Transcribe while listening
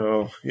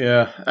So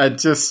yeah, I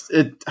just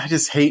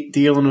hate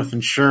dealing with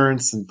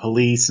insurance and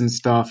police and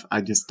stuff.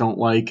 I just don't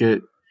like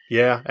it.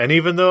 Yeah, and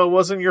even though it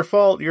wasn't your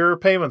fault, your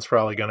payment's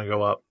probably going to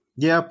go up.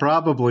 Yeah,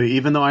 probably.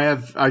 Even though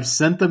I've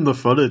sent them the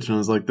footage and I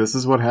was like, this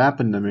is what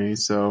happened to me.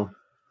 So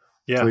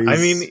yeah, please, I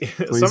mean,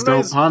 please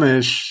don't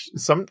punish.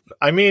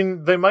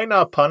 They might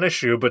not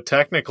punish you, but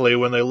technically,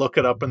 when they look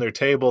it up in their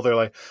table, they're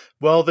like,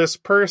 well, this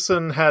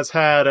person has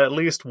had at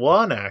least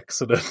one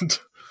accident.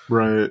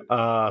 Right.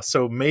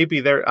 So maybe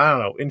I don't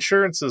know.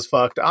 Insurance is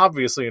fucked.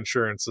 Obviously,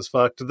 insurance is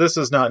fucked. This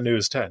is not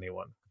news to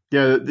anyone.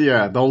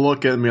 Yeah. They'll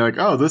look at me like,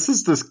 oh, this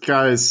is this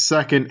guy's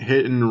second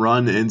hit and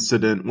run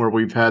incident where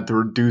we've had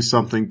to do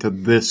something to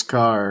this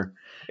car.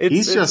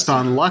 He's just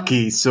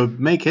unlucky, so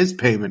make his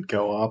payment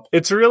go up.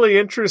 It's really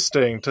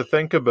interesting to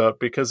think about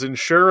because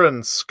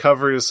insurance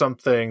covers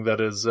something that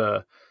is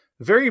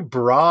very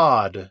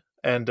broad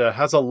and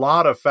has a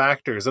lot of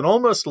factors. An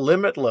almost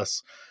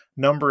limitless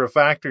number of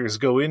factors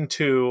go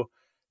into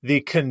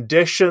the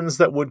conditions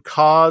that would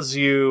cause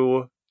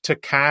you to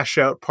cash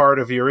out part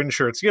of your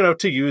insurance,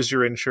 to use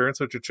your insurance,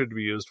 which it should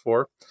be used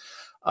for.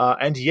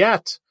 And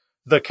yet,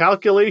 the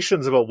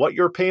calculations about what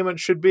your payment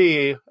should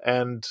be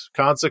and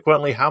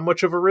consequently how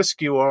much of a risk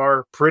you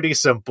are, pretty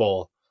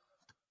simple.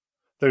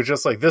 They're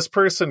just like, this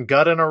person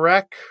got in a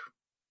wreck,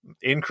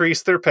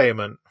 increase their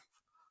payment.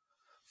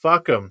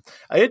 Fuck them.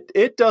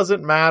 It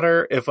doesn't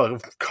matter if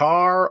a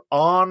car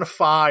on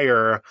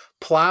fire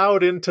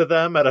plowed into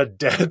them at a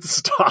dead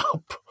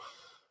stop.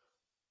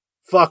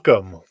 Fuck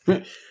them.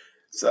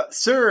 So,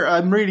 sir,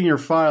 I'm reading your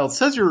file. It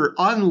says you're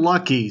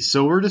unlucky,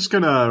 so we're just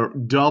going to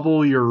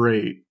double your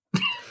rate.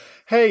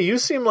 Hey, you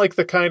seem like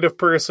the kind of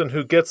person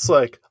who gets,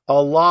 like,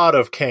 a lot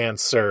of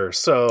cancer,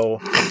 so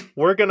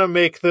we're going to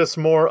make this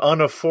more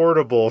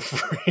unaffordable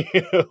for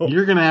you.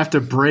 You're going to have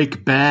to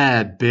break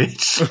bad,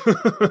 bitch.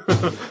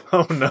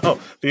 Oh, no.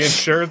 The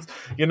insurance...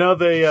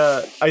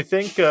 I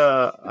think...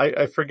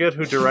 I forget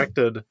who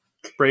directed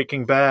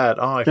Breaking Bad.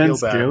 Oh, I feel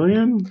bad.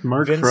 Gillian?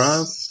 Mark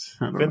Frost?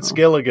 Vince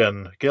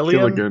Gilligan.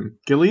 Gillian?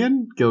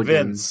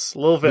 Vince.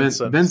 Lil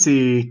Vincent.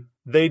 Vincey.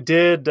 They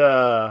did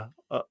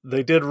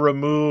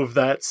remove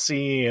that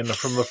scene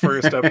from the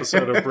first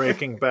episode of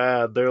Breaking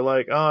Bad. They're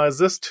like, oh, is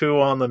this too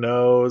on the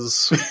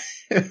nose?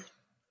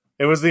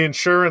 It was the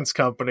insurance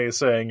company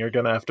saying you're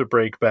going to have to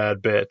break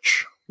bad,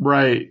 bitch.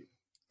 Right.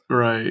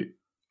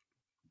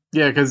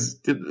 Yeah, because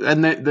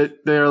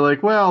they're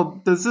like,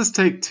 well, does this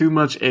take too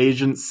much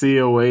agency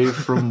away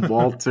from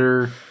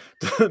Walter?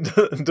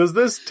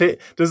 Does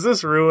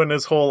this ruin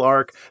his whole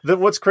arc?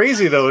 What's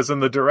crazy though is in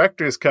the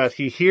director's cut,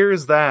 he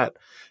hears that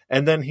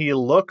and then he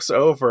looks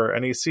over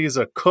and he sees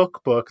a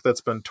cookbook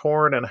that's been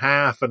torn in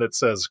half and it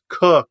says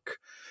cook.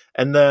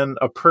 And then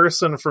a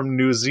person from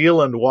New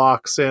Zealand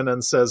walks in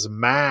and says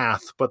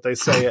math, but they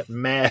say it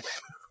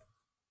meth.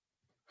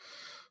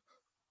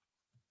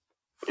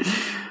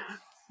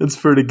 It's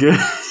pretty good.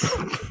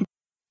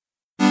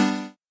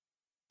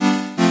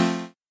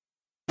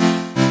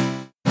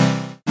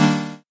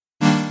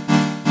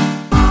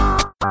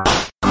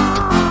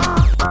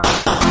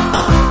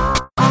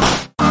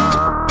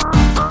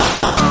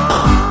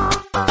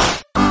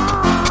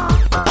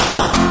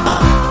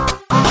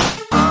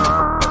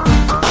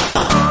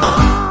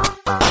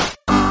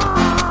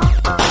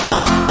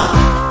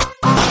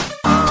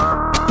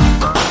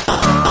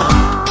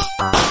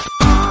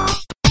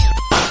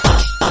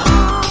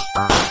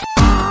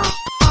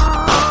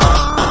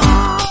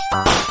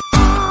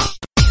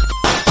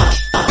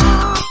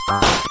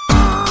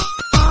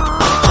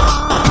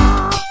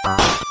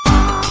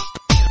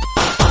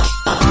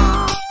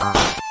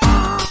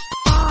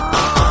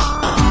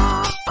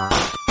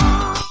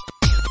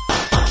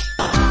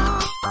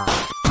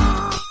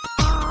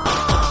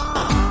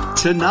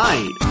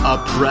 Tonight, a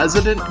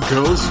president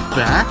goes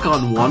back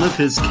on one of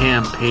his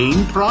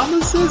campaign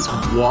promises?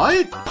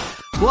 What?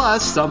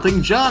 Plus,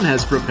 something John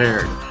has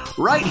prepared.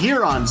 Right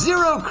here on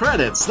Zero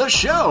Credits, the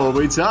show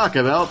where we talk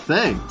about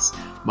things.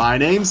 My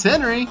name's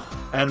Henry.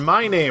 And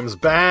my name's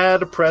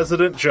Bad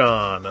President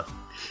John.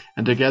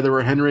 And together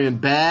we're Henry and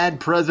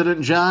Bad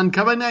President John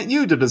coming at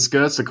you to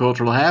discuss the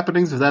cultural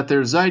happenings without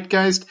their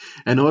zeitgeist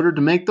in order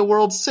to make the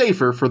world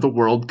safer for the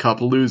World Cup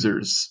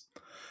losers.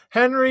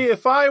 Henry,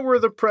 if I were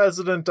the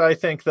president, I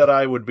think that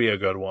I would be a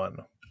good one.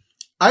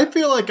 I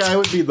feel like I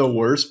would be the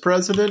worst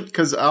president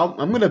because I'm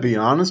going to be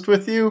honest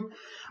with you.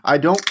 I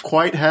don't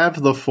quite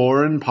have the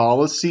foreign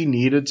policy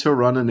needed to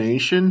run a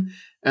nation,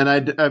 and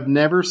I've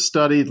never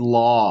studied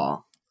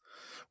law.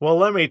 Well,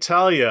 let me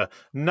tell you,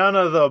 none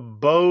of the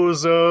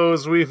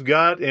bozos we've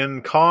got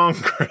in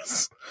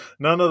Congress,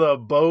 none of the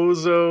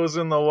bozos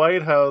in the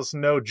White House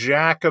know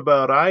jack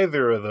about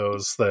either of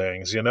those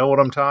things. You know what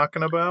I'm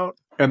talking about?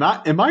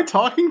 Am I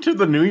talking to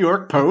the New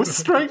York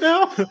Post right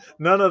now?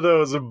 None of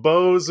those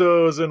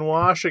bozos in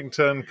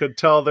Washington could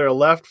tell their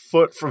left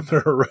foot from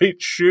their right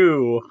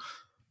shoe.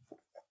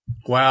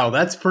 Wow,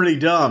 that's pretty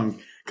dumb,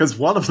 because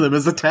one of them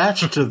is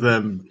attached to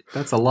them.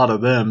 That's a lot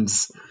of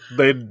thems.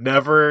 They're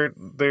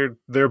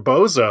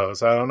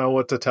bozos. I don't know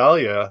what to tell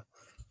you.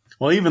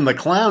 Well, even the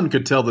clown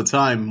could tell the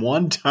time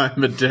one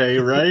time a day,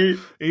 right?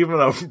 Even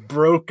a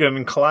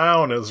broken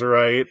clown is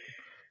right.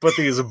 But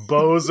these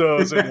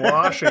bozos in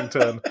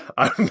Washington,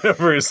 I've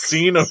never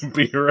seen them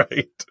be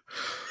right.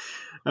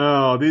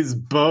 Oh, these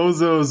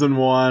bozos in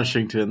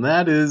Washington.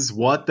 That is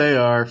what they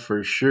are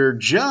for sure.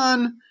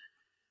 John,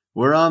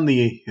 we're on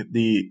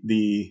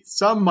the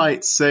some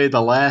might say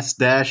the last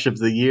dash of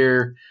the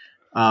year,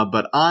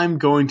 but I'm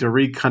going to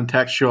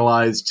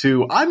recontextualize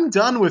too. I'm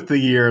done with the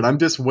year, and I'm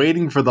just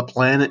waiting for the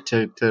planet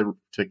to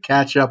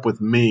catch up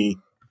with me.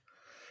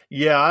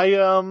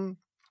 Yeah,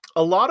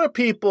 a lot of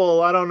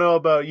people, I don't know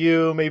about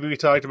you, maybe we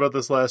talked about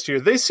this last year,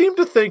 they seem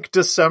to think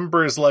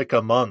December's like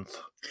a month.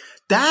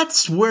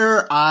 That's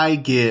where I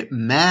get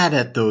mad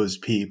at those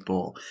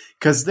people,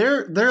 because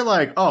they're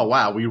like, oh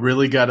wow,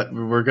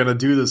 we're gonna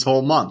do this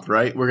whole month,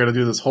 right? We're gonna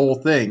do this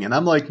whole thing, and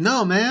I'm like,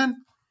 no, man,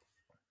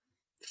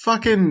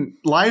 fucking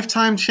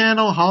Lifetime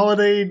Channel,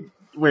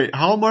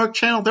 Hallmark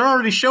Channel, they're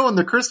already showing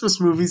the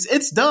Christmas movies.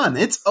 It's done.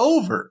 It's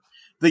over.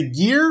 The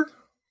year,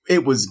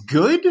 it was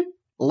good.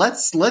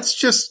 Let's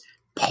just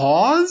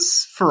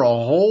pause for a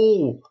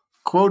whole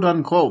quote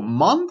unquote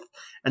month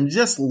and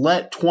just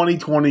let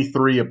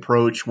 2023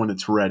 approach when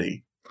it's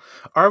ready.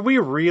 Are we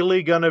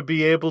really going to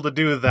be able to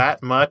do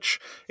that much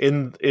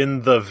in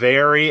the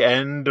very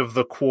end of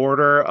the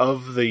quarter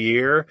of the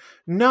year?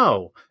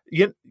 No.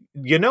 You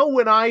know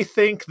when I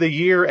think the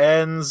year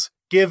ends?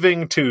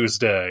 Giving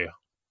Tuesday.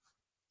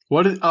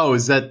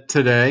 Is that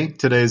today?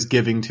 Today is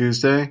Giving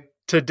Tuesday?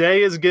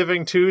 Today is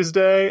Giving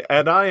Tuesday,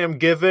 and I am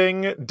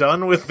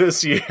done with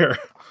this year.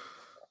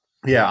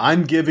 Yeah,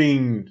 I'm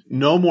giving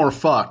no more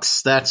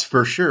fucks, that's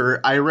for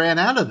sure. I ran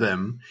out of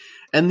them.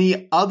 And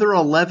the other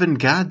 11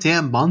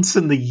 goddamn months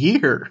in the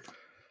year.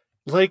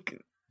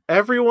 Like,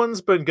 everyone's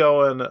been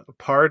going,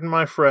 pardon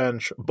my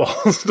French,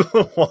 balls to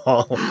the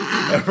wall.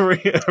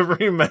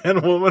 Every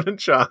man, woman, and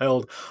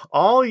child.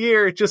 All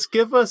year, just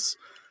give us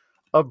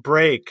a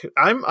break.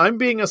 I'm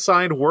being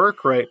assigned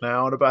work right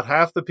now, and about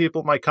half the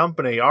people at my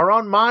company are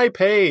on my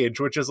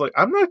page, which is like,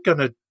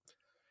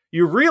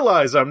 you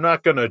realize I'm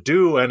not going to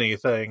do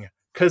anything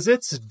because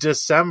it's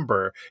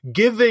December.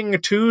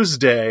 Giving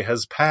Tuesday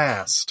has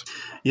passed.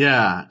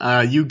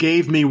 Yeah, you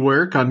gave me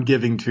work on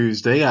Giving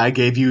Tuesday. I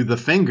gave you the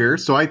finger,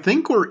 so I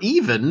think we're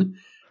even.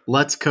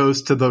 Let's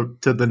coast to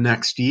the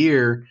next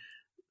year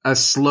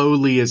as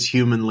slowly as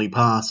humanly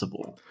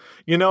possible.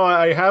 You know,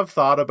 I have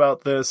thought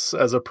about this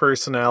as a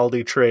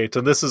personality trait,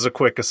 and this is a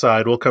quick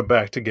aside. We'll come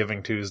back to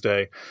Giving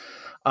Tuesday.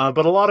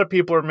 But a lot of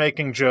people are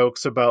making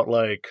jokes about,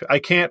 like, I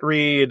can't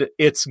read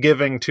It's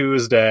Giving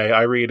Tuesday.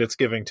 I read It's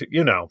Giving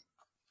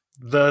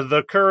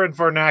the current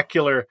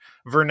vernacular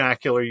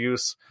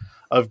use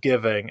of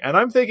giving. And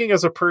I'm thinking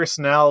as a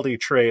personality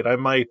trait, I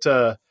might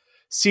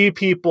see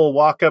people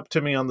walk up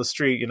to me on the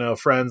street,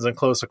 friends and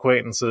close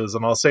acquaintances,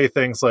 and I'll say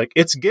things like,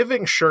 it's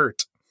giving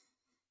shirt.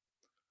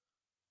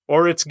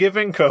 Or it's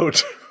giving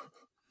coat.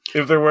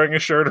 If they're wearing a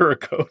shirt or a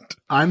coat.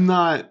 I'm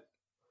not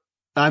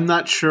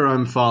sure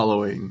I'm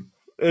following.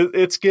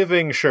 It's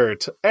giving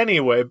shirt.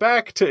 Anyway,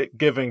 back to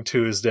Giving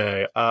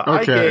Tuesday. Okay.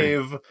 I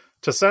gave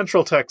to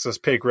Central Texas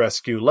Pig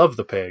Rescue, love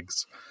the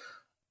pigs.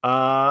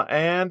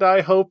 And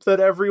I hope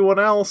that everyone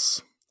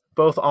else,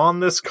 both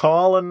on this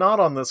call and not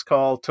on this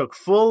call, took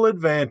full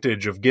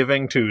advantage of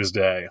Giving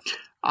Tuesday.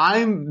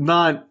 I'm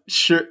not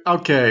sure.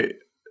 Okay.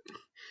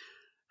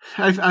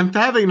 I'm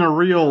having a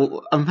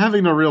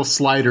real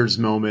Sliders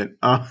moment.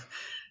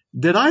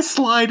 Did I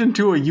slide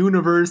into a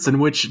universe in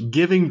which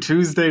Giving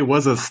Tuesday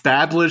was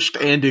established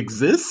and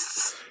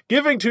exists?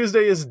 Giving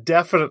Tuesday is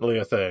definitely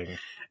a thing.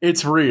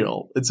 It's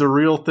real. It's a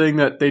real thing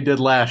that they did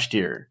last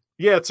year.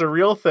 Yeah, it's a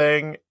real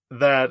thing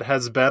that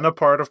has been a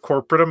part of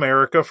corporate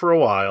America for a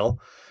while.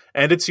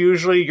 And it's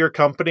usually your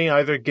company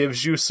either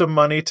gives you some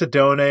money to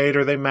donate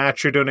or they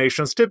match your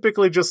donations.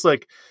 Typically just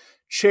like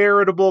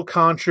charitable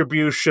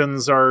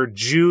contributions are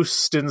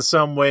juiced in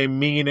some way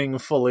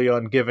meaningfully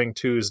on Giving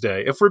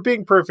Tuesday. If we're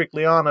being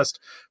perfectly honest,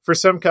 for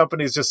some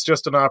companies, it's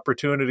just an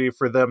opportunity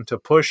for them to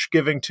push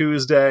Giving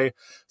Tuesday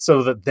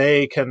so that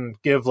they can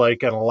give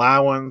like an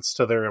allowance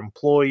to their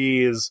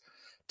employees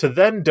to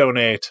then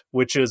donate,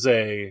 which is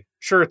a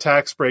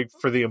tax break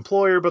for the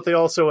employer, but they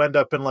also end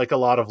up in like a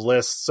lot of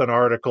lists and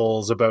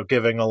articles about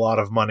giving a lot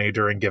of money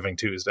during Giving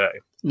Tuesday.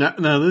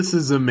 Now this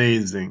is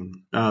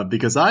amazing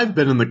because I've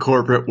been in the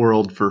corporate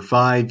world for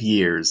 5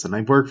 years and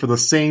I've worked for the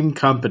same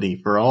company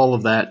for all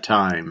of that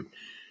time.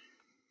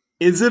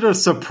 Is it a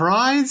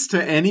surprise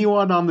to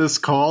anyone on this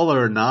call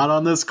or not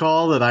on this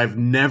call that I've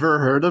never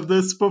heard of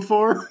this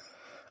before?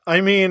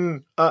 I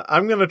mean,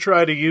 I'm going to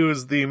try to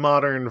use the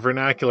modern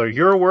vernacular.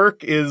 Your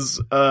work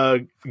is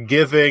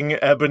giving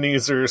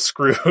Ebenezer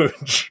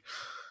Scrooge.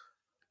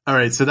 All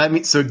right, so that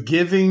means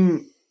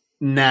giving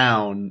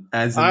noun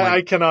as in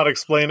I cannot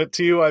explain it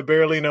to you. I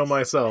barely know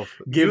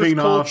myself. Giving Youth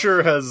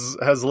culture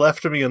has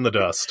left me in the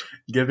dust.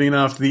 Giving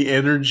off the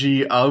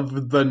energy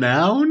of the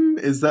noun?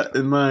 Is that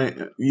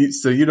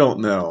so you don't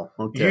know.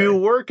 Okay. You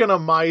work in a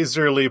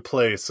miserly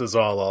place is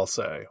all I'll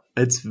say.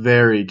 It's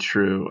very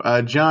true.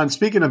 John,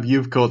 speaking of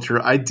youth culture,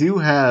 I do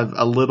have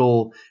a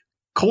little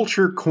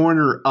Culture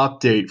Corner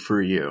update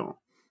for you.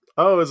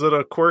 Oh, is it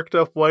a quirked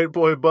up white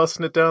boy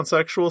busting it down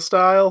sexual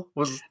style?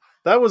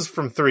 That was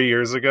from 3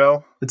 years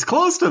ago. It's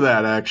close to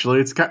that,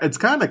 actually. It's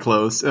kind of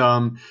close.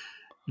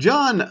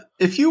 John,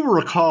 if you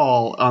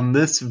recall on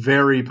this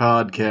very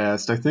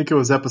podcast, I think it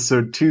was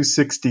episode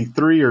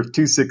 263 or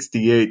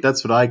 268,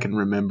 that's what I can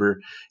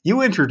remember,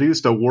 you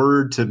introduced a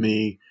word to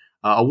me,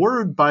 a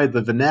word by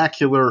the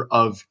vernacular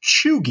of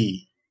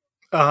chuggy.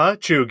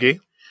 Chuggy.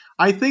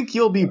 I think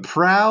you'll be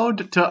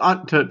proud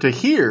to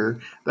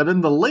hear that in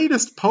the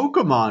latest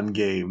Pokemon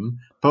game,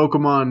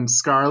 Pokemon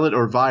Scarlet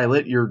or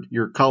Violet,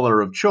 your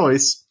color of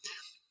choice,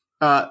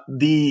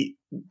 the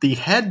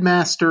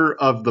headmaster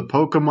of the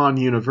Pokemon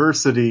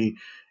University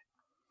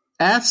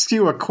asks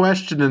you a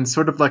question in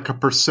sort of like a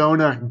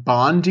persona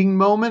bonding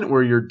moment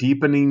where you're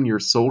deepening your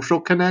social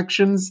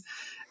connections.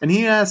 And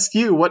he asks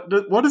you, what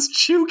does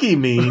chuggy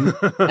mean?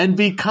 And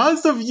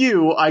because of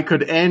you, I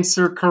could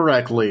answer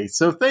correctly.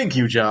 So thank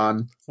you,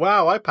 John.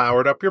 Wow, I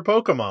powered up your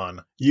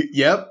Pokemon.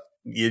 Yep.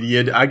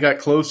 I got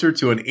closer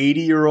to an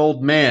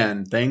 80-year-old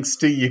man thanks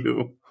to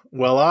you.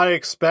 Well, I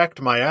expect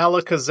my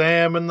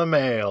Alakazam in the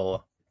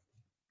mail.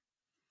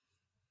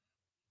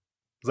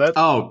 The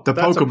Pokemon. A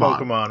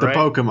Pokemon, the right?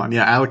 Pokemon.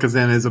 Yeah,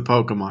 Alakazam is a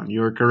Pokemon.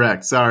 You were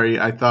correct. Sorry,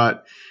 I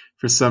thought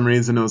for some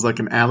reason it was like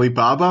an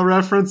Alibaba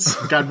reference.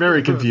 Got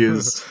very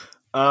confused.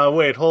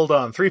 Wait, hold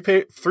on. Three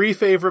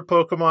favorite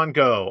Pokemon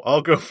go.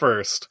 I'll go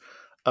first.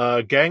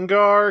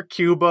 Gengar,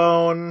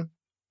 Cubone,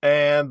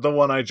 and the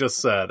one I just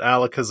said,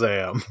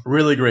 Alakazam.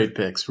 Really great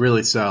picks.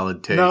 Really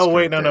solid taste. No,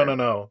 wait,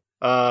 no.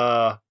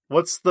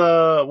 What's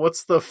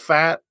the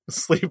fat,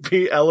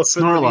 sleepy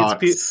elephant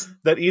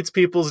that eats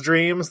people's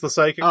dreams? The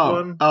psychic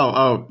one?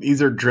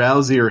 Either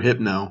Drowsy or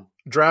Hypno.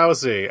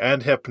 Drowsy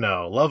and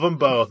Hypno. Love them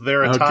both.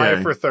 They're a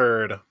tie for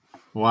third.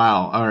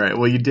 Wow. All right.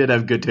 Well, you did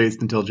have good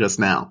taste until just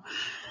now.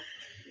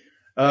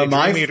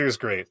 Dream Eater's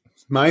great.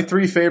 My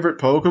three favorite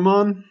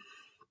Pokemon,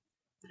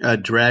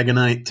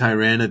 Dragonite,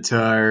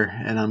 Tyranitar,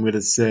 and I'm going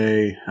to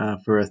say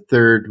for a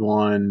third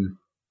one,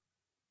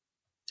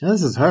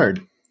 this is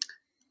hard.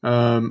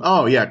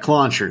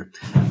 Clauncher.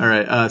 All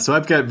right. So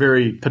I've got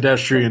very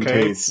pedestrian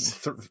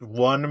taste.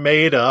 One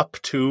made up,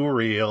 two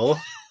real.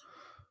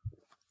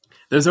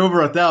 There's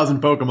over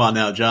 1,000 Pokemon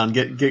now, John.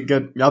 Get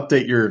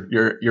update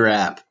your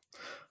app.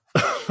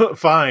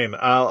 Fine.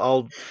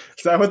 I'll.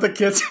 Is that what the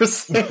kids are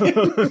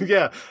saying?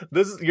 Yeah.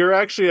 You're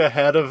actually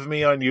ahead of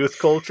me on youth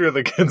culture.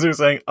 The kids are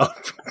saying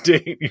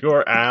update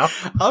your app.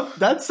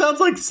 That sounds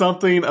like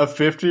something a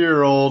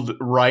 50-year-old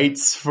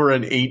writes for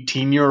an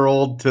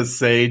 18-year-old to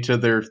say to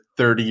their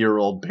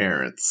 30-year-old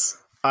parents.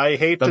 I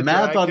hate the to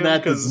math drag on him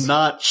that does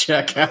not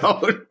check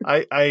out.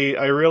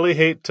 I really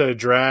hate to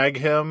drag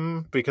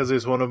him because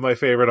he's one of my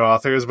favorite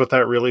authors, but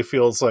that really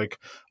feels like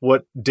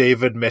what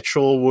David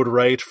Mitchell would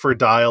write for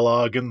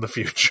dialogue in the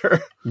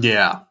future.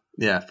 Yeah,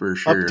 for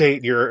sure.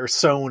 Update your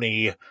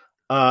Sony.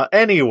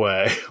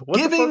 Anyway,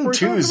 Giving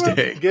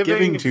Tuesday.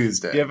 Giving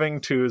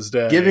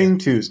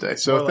Tuesday.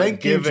 So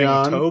thank you,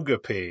 John.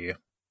 Togepi.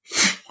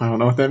 I don't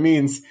know what that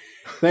means.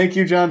 Thank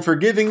you, John, for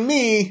giving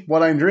me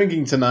what I'm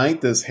drinking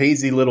tonight, this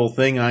hazy little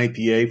thing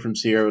IPA from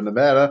Sierra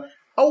Nevada,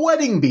 a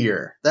wedding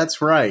beer.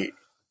 That's right.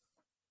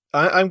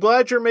 I'm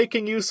glad you're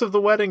making use of the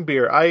wedding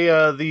beer.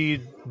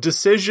 The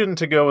decision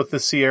to go with the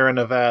Sierra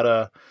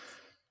Nevada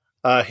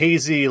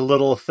hazy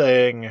little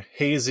thing,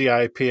 hazy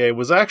IPA,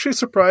 was actually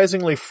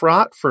surprisingly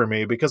fraught for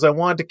me because I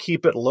wanted to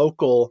keep it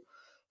local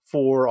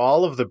for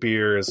all of the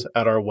beers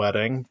at our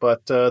wedding,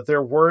 but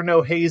there were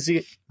no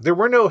hazy,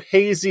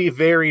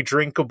 very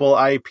drinkable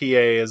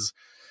IPAs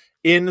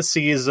in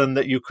season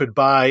that you could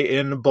buy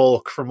in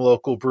bulk from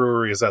local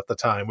breweries at the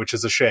time, which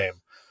is a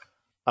shame.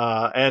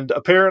 And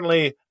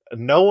apparently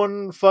no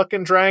one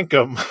fucking drank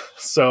them,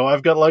 so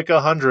I've got like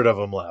 100 of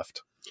them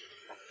left.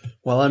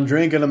 Well, I'm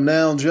drinking them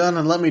now, John,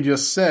 and let me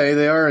just say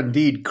they are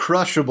indeed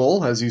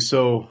crushable, as you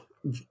so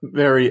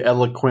very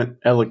eloquently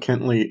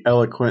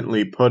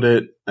put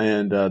it,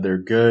 and they're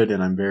good,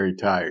 and I'm very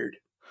tired.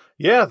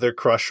 Yeah, they're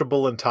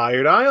crushable and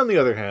tired. I, on the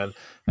other hand,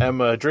 am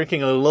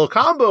drinking a little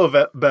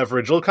combo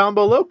beverage, little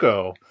combo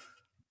loco.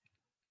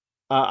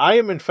 I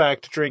am, in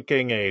fact,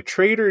 drinking a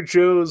Trader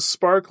Joe's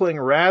sparkling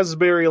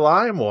raspberry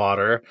lime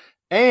water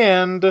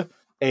and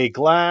a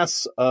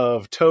glass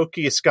of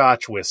Toki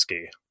Scotch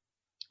whiskey.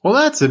 Well,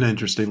 that's an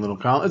interesting little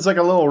combo. It's like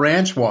a little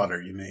ranch water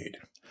you made.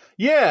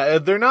 Yeah,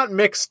 they're not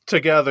mixed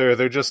together.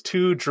 They're just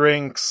two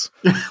drinks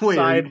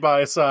side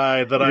by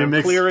side that I'm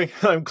clearing.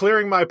 I'm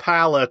clearing my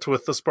palate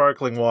with the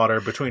sparkling water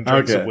between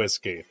drinks of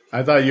whiskey.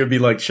 I thought you'd be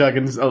like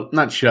chugging. Oh,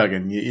 not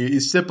chugging. You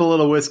sip a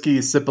little whiskey.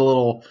 You sip a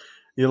little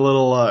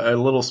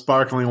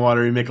sparkling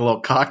water. You make a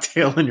little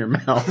cocktail in your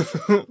mouth.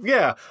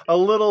 Yeah, a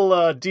little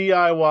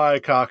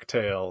DIY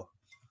cocktail.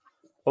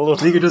 You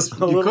could just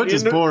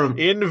pour them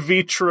in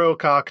vitro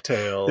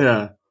cocktail.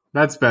 Yeah.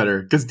 That's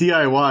better, because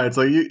DIY, it's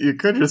like you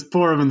could just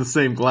pour them in the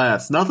same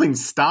glass.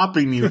 Nothing's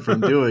stopping you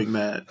from doing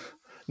that.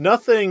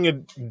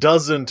 Nothing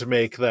doesn't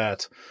make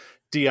that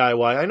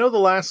DIY. I know the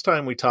last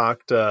time we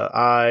talked,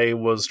 I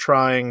was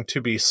trying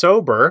to be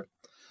sober,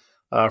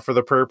 for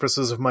the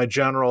purposes of my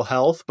general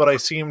health, but I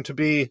seem to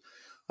be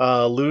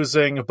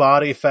losing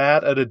body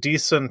fat at a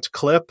decent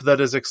clip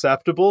that is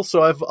acceptable,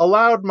 so I've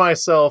allowed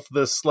myself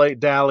this slight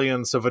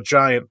dalliance of a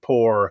giant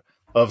pour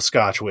of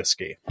Scotch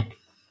whiskey.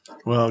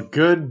 Well,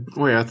 good.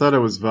 Wait, I thought it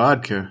was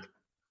vodka.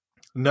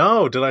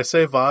 No, did I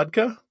say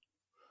vodka?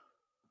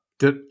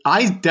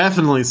 I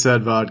definitely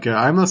said vodka.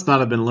 I must not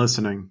have been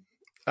listening.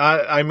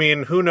 I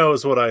mean, who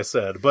knows what I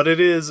said, but it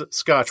is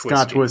Scotch whiskey.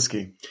 Scotch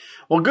whiskey.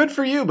 Well, good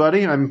for you,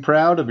 buddy. I'm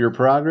proud of your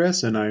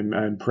progress, and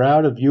I'm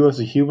proud of you as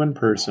a human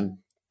person.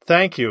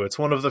 Thank you. It's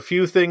one of the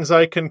few things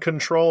I can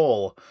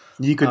control.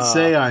 You could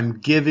say I'm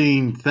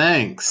giving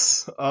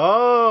thanks.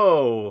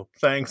 Oh,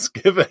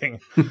 Thanksgiving.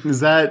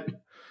 Am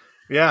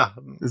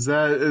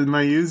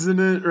I using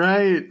it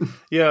right?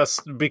 Yes,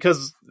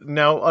 because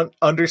now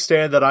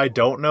understand that I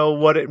don't know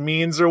what it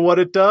means or what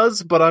it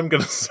does, but I'm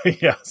going to say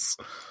yes.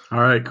 All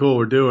right, cool.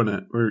 We're doing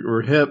it.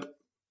 We're hip.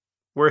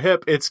 We're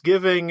hip. It's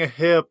giving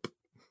hip.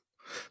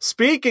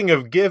 Speaking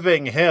of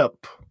giving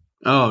hip.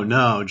 Oh,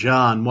 no.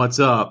 John, what's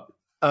up?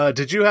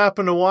 Did you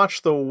happen to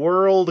watch the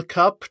World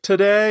Cup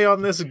today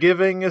on this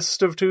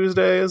givingest of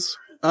Tuesdays?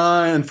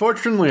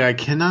 Unfortunately, I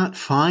cannot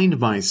find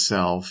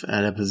myself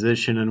at a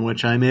position in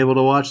which I'm able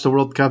to watch the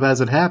World Cup as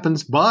it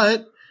happens,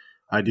 but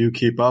I do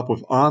keep up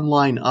with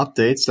online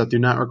updates that do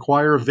not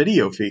require a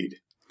video feed.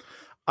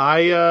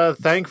 I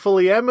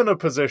thankfully am in a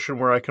position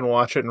where I can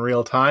watch it in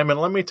real time, and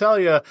let me tell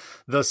you,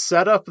 the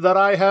setup that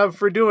I have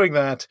for doing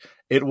that,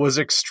 it was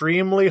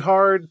extremely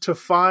hard to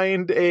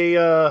find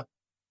a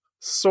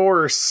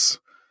source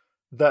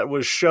that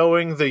was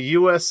showing the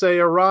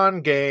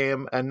USA-Iran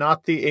game and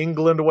not the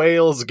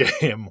England-Wales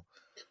game.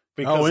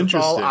 Because it's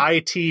all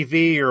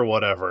ITV or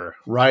whatever.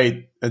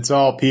 Right. It's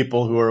all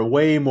people who are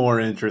way more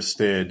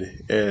interested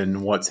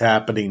in what's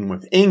happening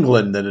with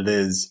England than it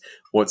is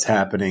what's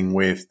happening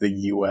with the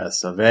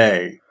US of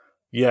A.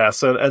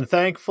 Yes, and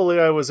thankfully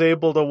I was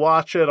able to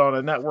watch it on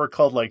a network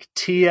called like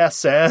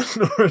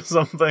TSN or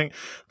something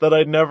that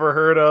I'd never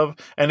heard of.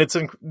 And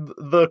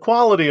the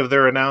quality of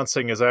their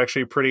announcing is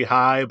actually pretty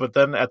high, but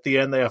then at the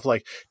end they have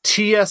like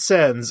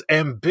TSN's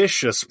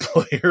ambitious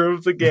player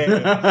of the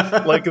game.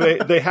 Like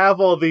they have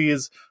all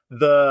these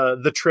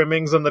the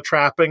trimmings and the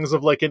trappings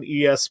of like an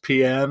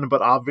ESPN,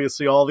 but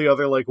obviously all the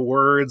other like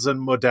words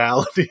and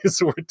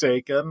modalities were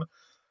taken.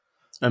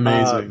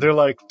 Amazing. They're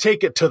like,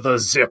 take it to the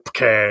zip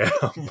cam.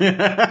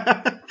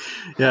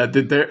 Yeah,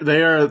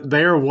 they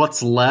are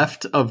what's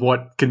left of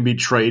what can be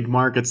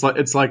trademarked.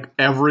 It's like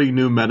every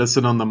new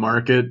medicine on the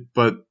market,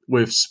 but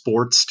with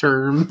sports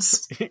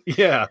terms.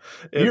 Yeah,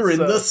 you're in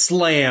the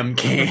slam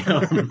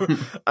cam.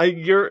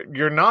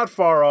 You're not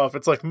far off.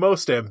 It's like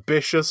most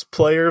ambitious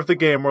player of the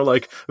game, or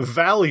like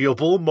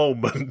valuable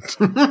moment.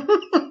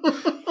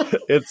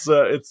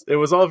 It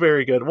was all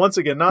very good. Once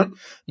again,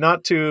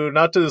 not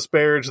to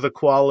disparage the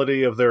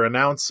quality of their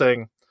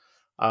announcing,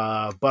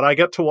 but I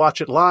get to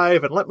watch it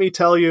live, and let me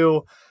tell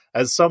you,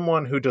 as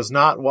someone who does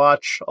not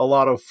watch a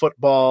lot of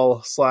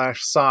football /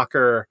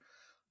 soccer,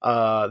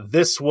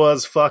 this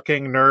was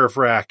fucking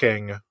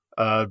nerve-wracking,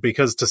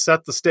 because to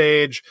set the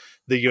stage,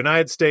 the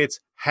United States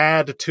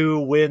had to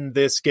win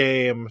this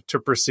game to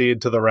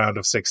proceed to the round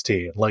of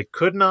 16. Like,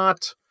 could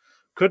not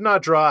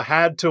draw,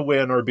 had to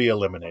win or be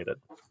eliminated.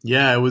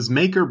 Yeah, it was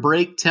make or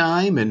break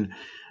time, and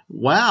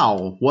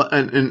wow, what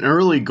an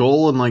early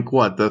goal in like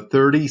what, the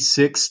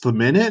 36th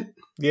minute?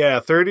 Yeah,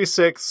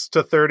 36th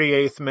to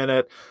 38th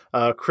minute.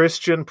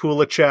 Christian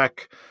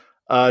Pulisic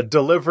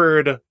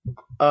delivered.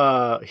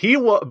 By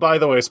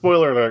the way,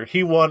 spoiler alert,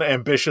 he won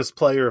ambitious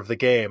player of the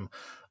game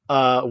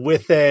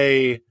with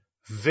a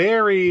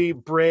very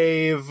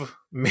brave,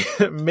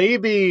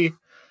 maybe.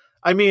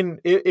 I mean,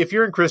 if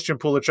you're in Christian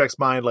Pulisic's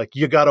mind, like,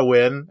 you gotta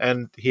win,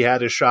 and he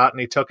had his shot and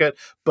he took it.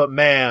 But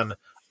man,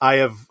 I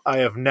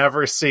have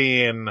never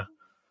seen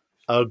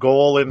a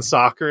goal in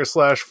soccer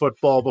 /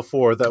 football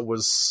before that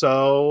was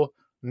so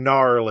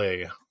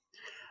gnarly.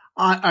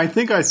 I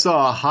think I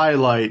saw a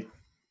highlight.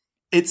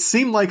 It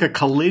seemed like a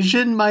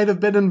collision might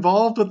have been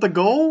involved with the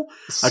goal.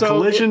 A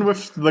collision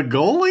with the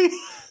goalie.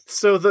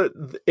 So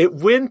it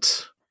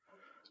went.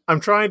 I'm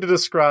trying to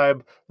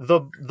describe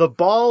the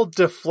ball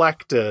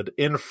deflected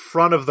in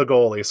front of the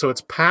goalie. So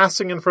it's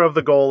passing in front of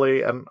the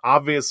goalie, and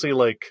obviously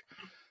like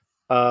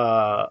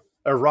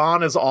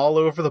Iran is all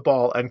over the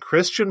ball, and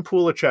Christian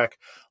Pulisic,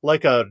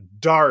 like a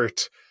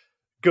dart,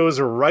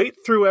 goes right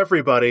through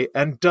everybody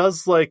and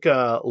does like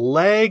a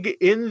leg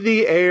in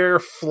the air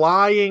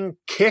flying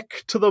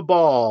kick to the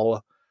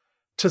ball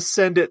to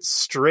send it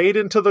straight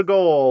into the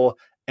goal,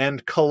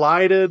 and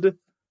collided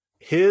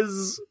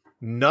his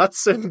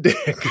nuts and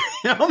dick.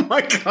 Oh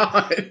my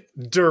god.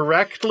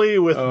 Directly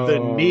with the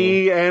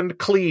knee and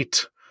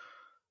cleat,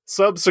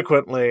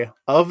 subsequently,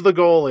 of the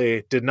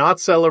goalie. Did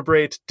not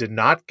celebrate, did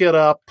not get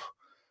up,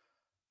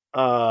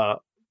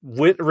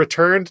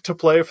 returned to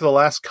play for the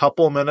last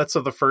couple minutes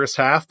of the first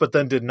half, but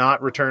then did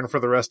not return for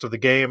the rest of the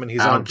game, and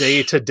he's on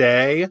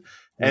day-to-day,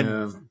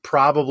 and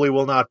probably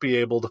will not be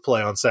able to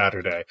play on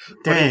Saturday.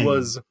 But it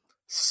was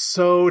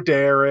so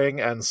daring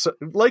and so,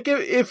 like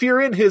if you're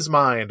in his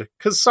mind,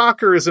 because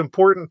soccer is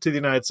important to the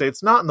United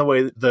States, not in the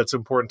way that's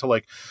important to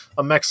like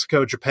a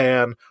Mexico,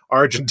 Japan,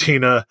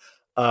 Argentina,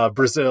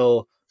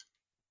 Brazil,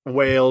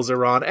 Wales,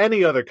 Iran,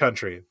 any other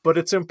country, but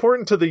it's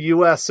important to the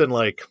US, and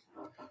like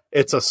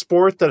it's a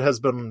sport that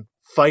has been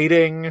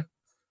fighting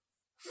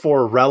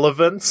for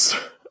relevance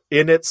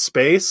in its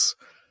space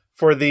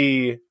for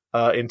the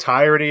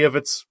entirety of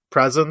its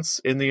presence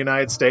in the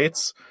United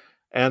States.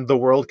 And the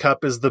World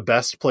Cup is the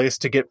best place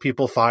to get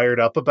people fired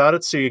up about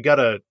it. So you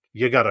gotta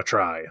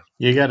try.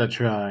 You gotta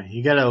try.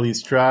 You gotta at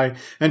least try.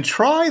 And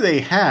try they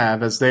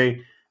have, as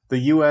the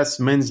U.S.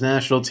 men's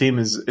national team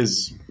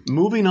is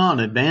moving on,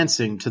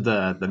 advancing to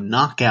the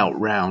knockout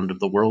round of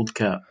the World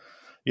Cup.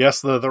 Yes,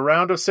 the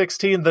round of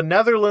 16, the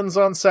Netherlands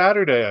on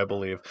Saturday, I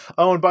believe.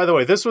 Oh, and by the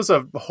way, this was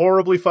a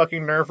horribly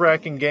fucking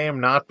nerve-wracking game,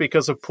 not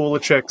because of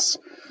Pulicic's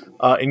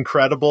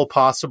incredible,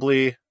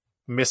 possibly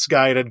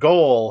misguided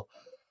goal,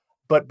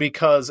 but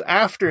because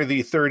after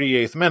the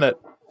 38th minute,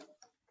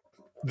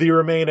 the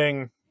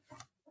remaining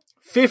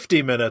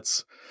 50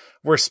 minutes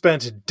were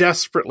spent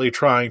desperately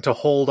trying to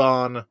hold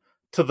on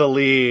to the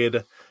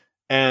lead.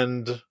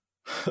 And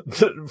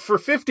for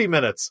 50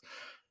 minutes,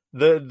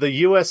 the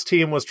U.S.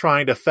 team was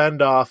trying to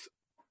fend off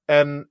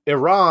and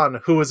Iran,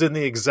 who was in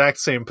the exact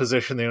same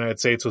position the United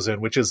States was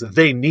in, which is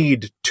they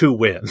need to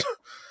win.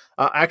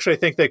 Actually, I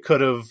think they could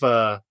have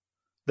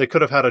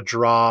had a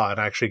draw and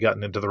actually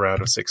gotten into the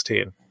round of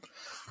 16.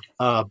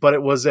 But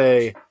it was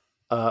a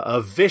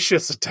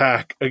vicious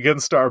attack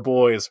against our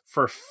boys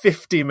for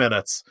 50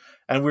 minutes,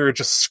 and we were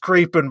just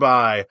scraping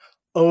by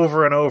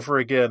over and over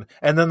again.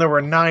 And then there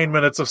were 9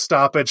 minutes of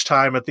stoppage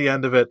time at the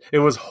end of it. It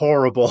was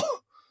horrible.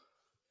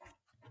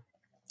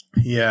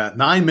 Yeah,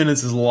 9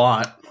 minutes is a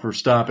lot for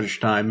stoppage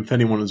time, if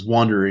anyone is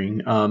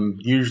wondering.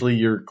 Usually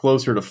you're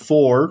closer to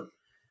 4,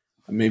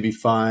 maybe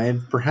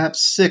 5,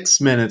 perhaps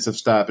 6 minutes of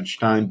stoppage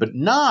time, but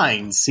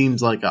 9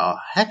 seems like a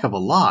heck of a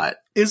lot.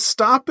 Is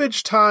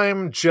stoppage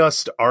time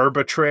just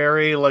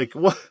arbitrary? Like,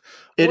 what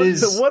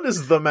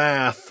is the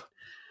math?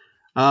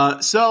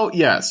 So,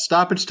 yes,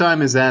 stoppage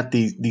time is at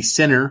the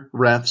center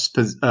ref's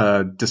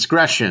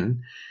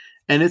discretion,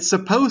 and it's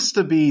supposed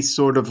to be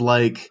sort of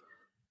like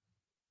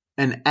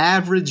an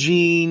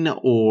averaging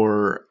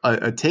or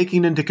a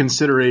taking into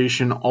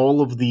consideration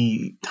all of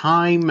the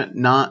time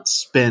not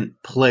spent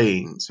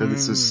playing. So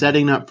this is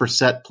setting up for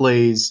set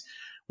plays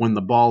when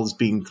the ball is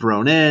being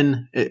thrown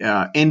in.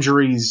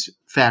 Injuries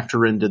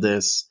factor into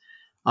this,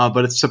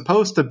 but it's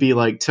supposed to be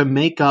like to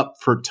make up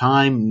for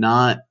time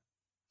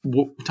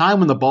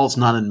when the ball's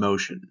not in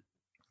motion.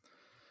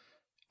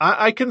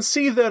 I can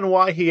see then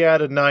why he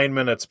added 9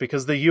 minutes,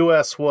 because the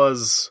U.S.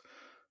 was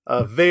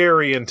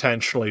very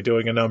intentionally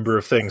doing a number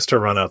of things to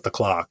run out the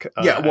clock.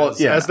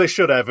 As they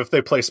should have if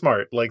they play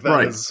smart. Like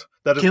that is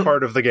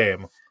part of the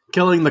game.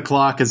 Killing the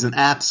clock is an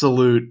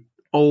absolute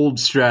old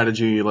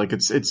strategy. Like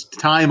it's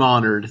time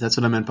honored. That's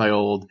what I meant by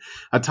old.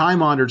 A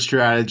time honored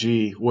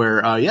strategy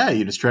where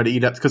you just try to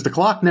eat up, because the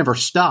clock never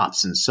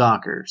stops in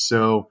soccer.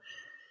 So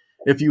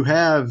if you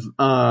have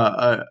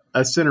a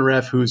center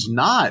ref who's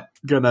not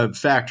gonna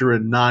factor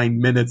in 9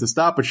 minutes of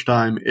stoppage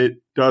time, it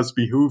does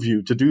behoove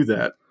you to do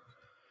that.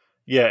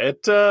 Yeah,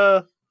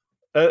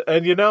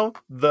 and you know,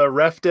 the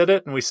ref did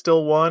it and we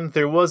still won.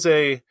 There was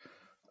a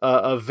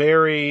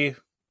very,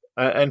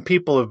 and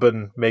people have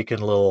been making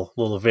little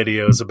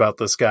videos about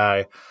this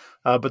guy,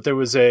 but there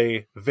was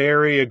a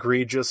very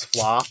egregious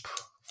flop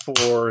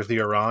for the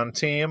Iran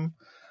team,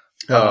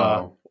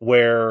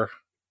 where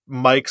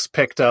Mike's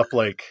picked up,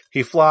 like,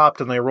 he flopped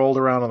and they rolled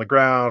around on the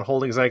ground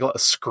holding his ankle,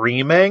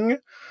 screaming.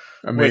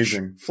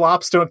 Amazing. Which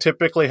flops don't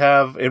typically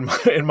have, in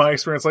my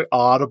experience, like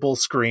audible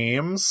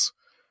screams.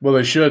 Well,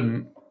 they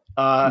shouldn't.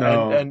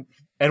 No.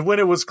 And when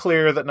it was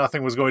clear that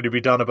nothing was going to be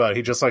done about it,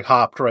 he just like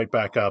hopped right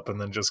back up and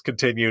then just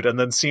continued, and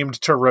then seemed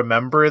to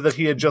remember that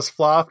he had just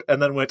flopped,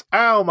 and then went,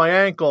 "Ow, my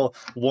ankle,"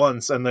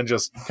 once, and then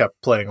just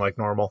kept playing like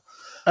normal.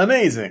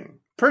 Amazing.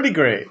 Pretty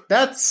great.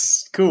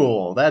 That's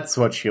cool. That's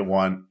what you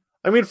want.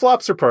 I mean,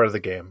 flops are part of the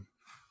game.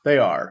 They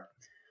are.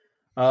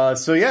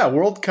 So yeah,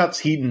 World Cup's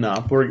heating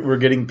up. We're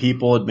getting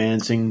people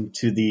advancing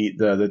to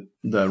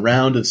the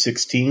round of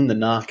 16, the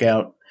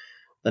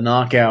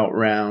knockout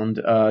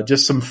round.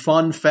 Just some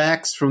fun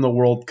facts from the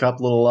World Cup,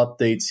 little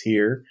updates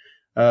here.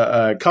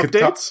 Cup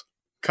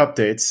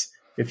dates,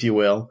 if you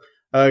will.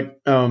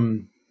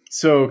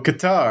 So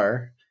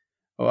Qatar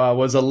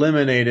was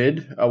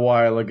eliminated a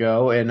while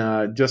ago,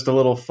 and just a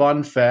little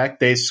fun fact,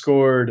 they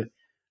scored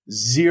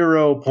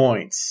 0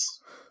 points.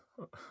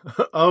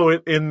 Oh,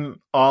 in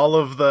all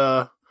of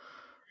the...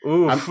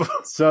 Oof.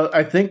 So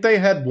I think they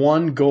had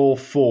 1 goal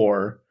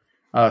for...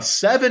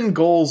 7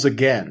 goals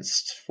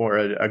against for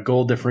a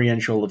goal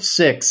differential of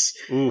 6.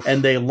 Oof.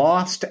 And they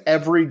lost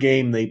every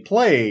game they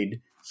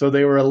played, so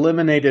they were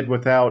eliminated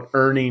without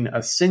earning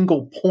a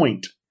single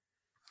point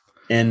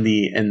in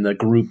the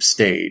group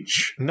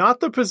stage. Not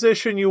the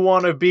position you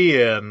want to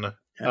be in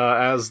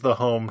as the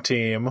home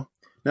team.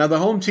 Now, the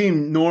home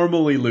team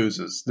normally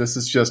loses. This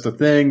is just a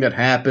thing that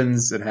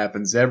happens. It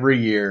happens every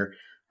year.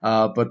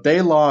 but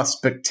they lost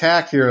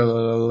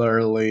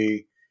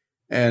spectacularly.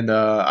 And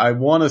I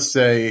want to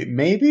say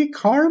maybe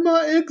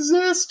karma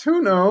exists.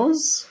 Who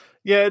knows?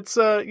 Yeah, it's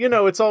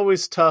it's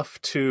always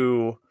tough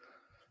to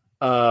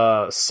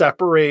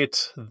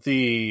separate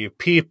the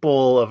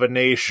people of a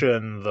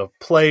nation, the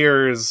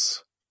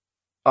players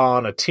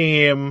on a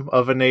team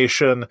of a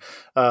nation.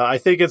 I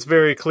think it's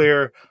very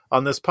clear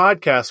on this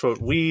podcast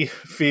what we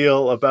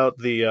feel about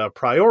the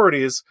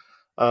priorities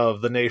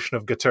of the nation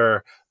of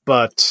Qatar,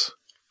 but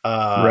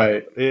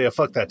right. Yeah,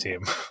 fuck that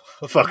team.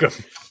 Fuck them.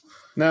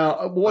 Now,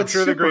 I'm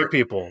sure they're great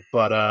people,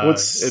 but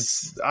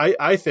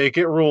I think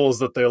it rules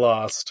that they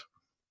lost.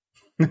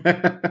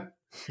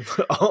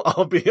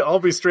 I'll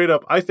be straight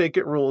up. I think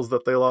it rules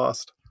that they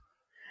lost.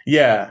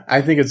 Yeah,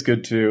 I think it's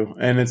good too,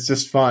 and it's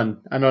just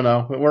fun. I don't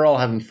know. We're all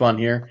having fun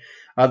here.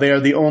 They are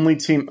the only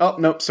team. Oh,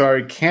 nope,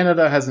 sorry.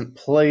 Canada hasn't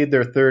played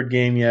their third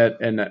game yet,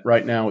 and that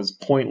right now is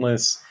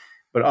pointless.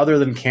 But other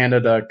than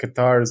Canada,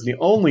 Qatar is the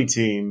only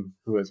team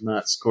who has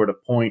not scored a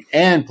point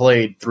and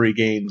played 3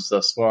 games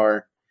thus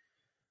far.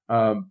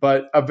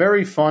 But a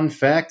very fun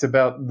fact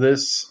about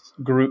this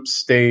group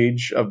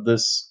stage of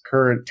this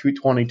current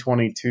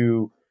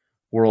 2022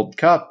 World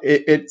Cup,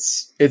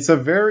 it's a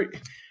very...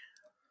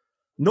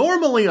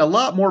 Normally, a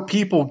lot more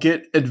people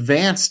get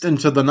advanced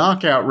into the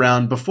knockout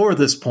round before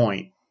this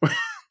point.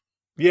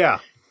 Yeah.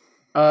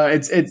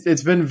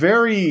 It's been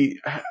very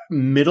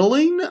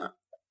middling,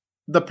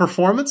 the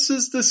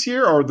performances this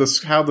year, or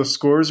how the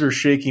scores are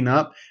shaking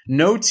up.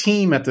 No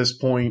team at this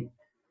point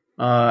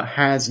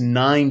has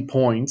 9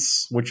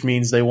 points, which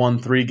means they won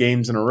 3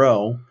 games in a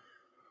row.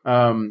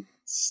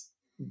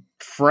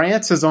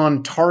 France is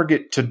on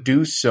target to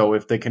do so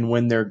if they can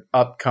win their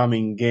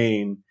upcoming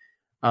game.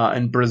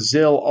 And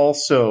Brazil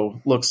also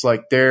looks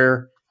like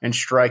they're in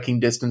striking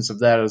distance of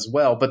that as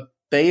well. But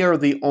they are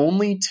the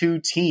only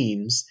 2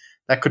 teams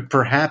that could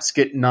perhaps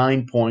get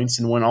 9 points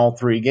and win all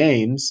 3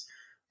 games.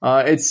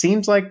 It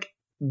seems like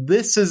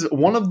this is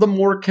one of the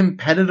more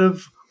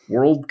competitive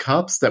World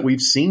Cups that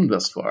we've seen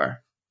thus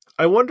far.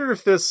 I wonder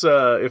if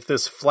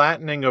this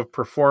flattening of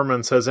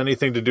performance has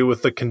anything to do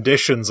with the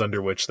conditions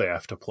under which they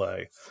have to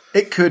play.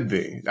 It could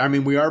be. I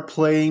mean, we are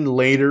playing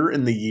later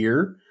in the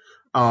year,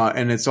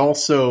 and it's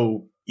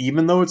also,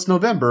 even though it's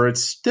November,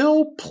 it's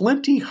still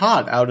plenty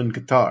hot out in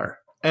Qatar.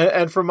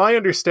 And from my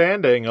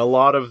understanding, a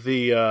lot of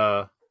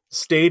the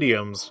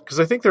stadiums, because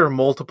I think there are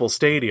multiple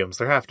stadiums.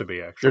 There have to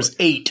be, actually. There's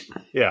 8.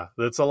 Yeah,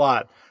 that's a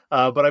lot.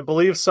 But I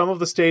believe some of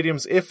the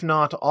stadiums, if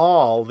not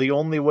all, the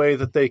only way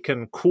that they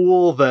can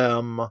cool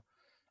them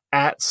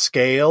at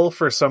scale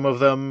for some of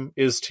them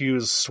is to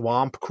use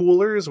swamp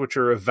coolers, which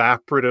are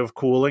evaporative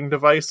cooling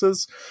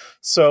devices.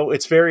 So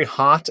it's very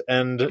hot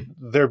and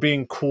they're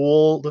being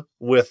cooled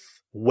with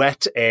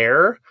wet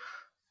air.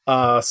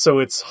 So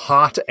it's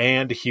hot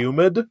and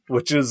humid,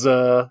 which is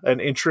an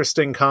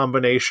interesting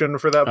combination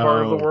for that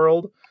part of the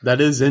world.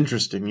 That is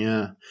interesting,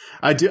 yeah.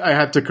 I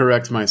have to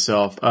correct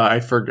myself.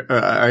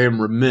 I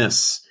am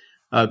remiss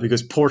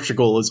because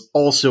Portugal is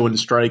also in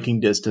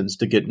striking distance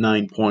to get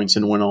 9 points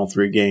and win all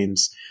 3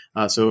 games.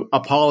 So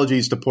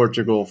apologies to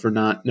Portugal for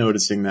not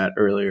noticing that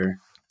earlier.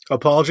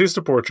 Apologies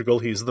to Portugal.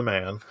 He's the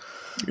man.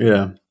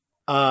 Yeah.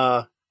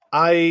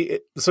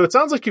 So it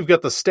sounds like you've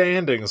got the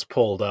standings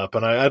pulled up,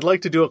 and I'd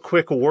like to do a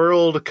quick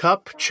World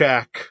Cup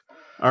check.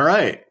 All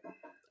right.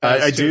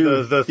 I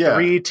do. The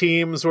 3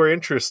 teams we're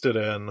interested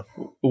in.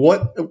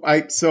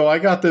 So I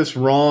got this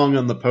wrong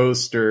on the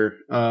poster.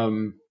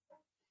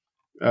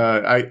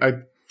 I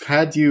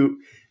had you,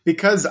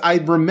 because I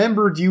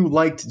remembered you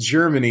liked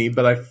Germany,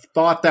 but I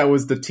thought that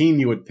was the team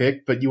you would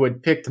pick, but you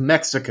had picked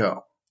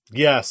Mexico.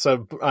 Yes,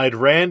 I'd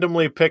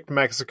randomly picked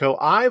Mexico.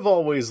 I've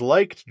always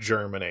liked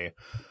Germany.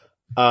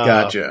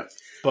 Gotcha.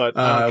 But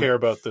I don't care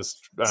about this.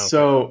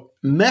 So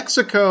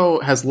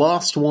Mexico has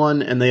lost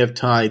 1 and they have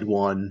tied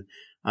 1.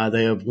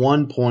 They have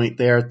 1 point.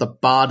 They are at the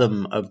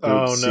bottom of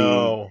Group C.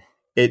 No.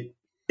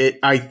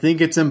 I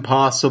think it's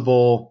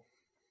impossible.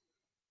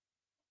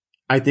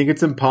 I think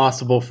it's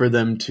impossible for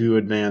them to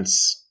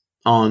advance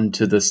on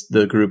to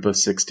the group of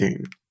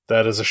 16.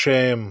 That is a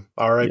shame.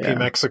 R.I.P. Yeah.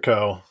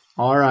 Mexico.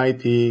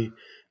 R.I.P.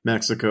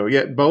 Mexico.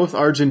 Yet both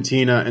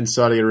Argentina and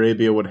Saudi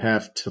Arabia would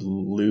have to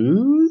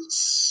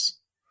lose.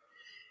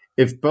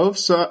 If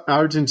both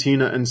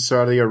Argentina and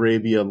Saudi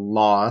Arabia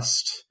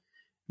lost,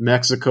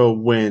 Mexico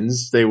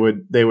wins. They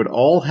would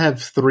all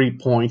have 3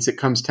 points. It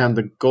comes down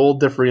to goal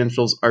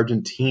differentials.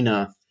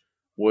 Argentina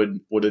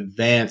would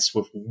advance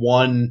with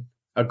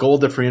a goal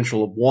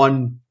differential of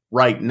 1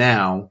 right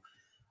now.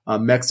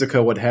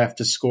 Mexico would have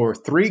to score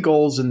 3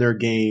 goals in their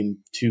game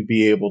to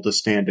be able to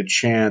stand a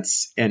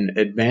chance and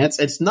advance.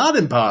 It's not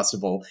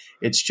impossible.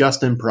 It's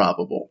just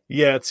improbable.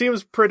 Yeah, it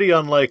seems pretty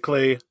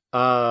unlikely.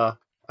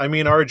 I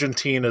mean,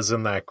 Argentina's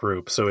in that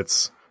group, so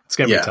it's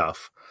going to be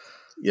tough.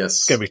 Yes.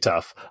 It's going to be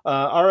tough.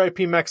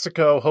 RIP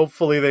Mexico.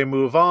 Hopefully they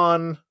move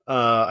on.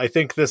 I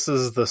think this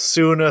is the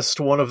soonest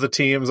one of the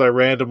teams I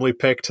randomly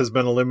picked has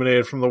been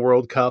eliminated from the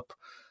World Cup.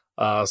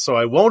 So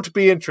I won't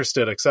be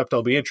interested, except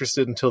I'll be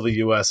interested until the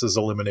U.S. is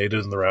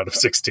eliminated in the round of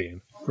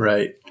 16.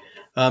 Right.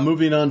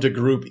 Moving on to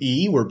Group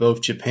E, where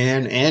both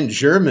Japan and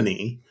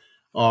Germany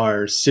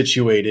are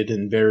situated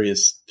in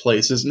various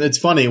places. And it's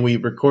funny, we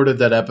recorded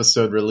that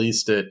episode,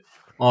 released it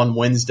on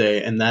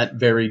Wednesday, and that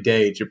very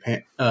day,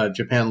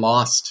 Germany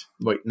lost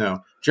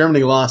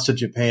to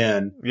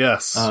Japan.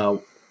 Yes.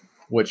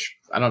 Which,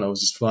 I don't know,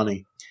 was just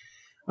funny.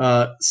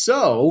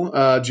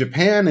 So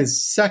Japan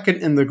is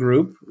second in the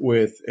group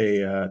with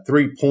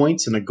 3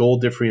 points and a goal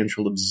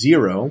differential of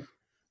 0.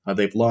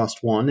 They've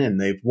lost 1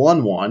 and they've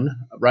won 1.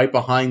 Right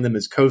behind them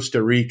is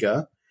Costa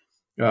Rica,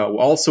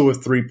 also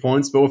with 3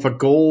 points, but with a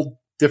goal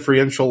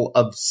differential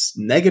of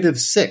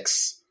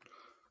 -6.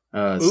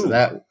 So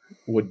that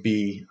would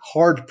be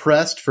hard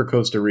pressed for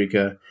Costa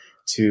Rica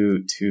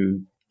to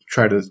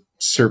try to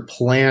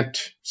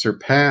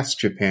surpass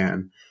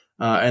Japan.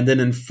 And then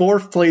in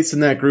 4th place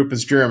in that group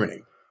is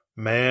Germany.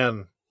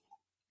 Man,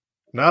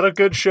 not a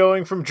good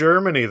showing from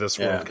Germany this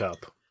World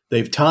Cup.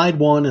 They've tied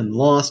 1 and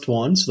lost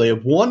 1, so they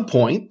have 1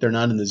 point. They're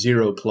not in the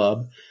 0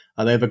 club.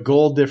 They have a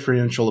goal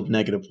differential of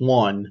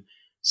 -1.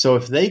 So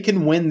if they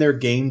can win their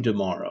game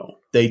tomorrow,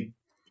 and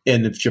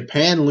if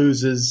Japan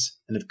loses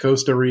and if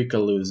Costa Rica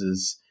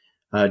loses,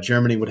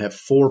 Germany would have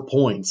 4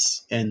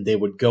 points and they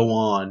would go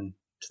on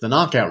to the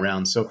knockout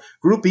round. So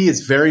Group E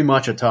is very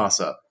much a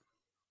toss-up.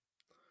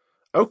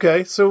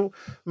 Okay, so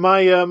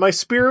my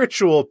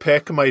spiritual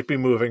pick might be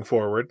moving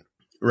forward.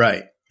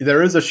 Right.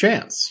 There is a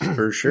chance,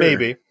 for sure.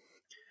 Maybe.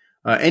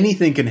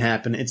 Anything can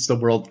happen. It's the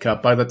World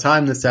Cup. By the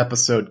time this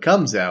episode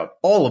comes out,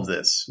 all of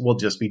this will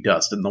just be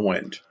dust in the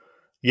wind.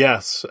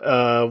 Yes.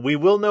 We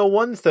will know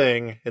one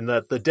thing, in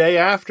that the day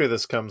after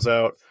this comes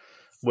out,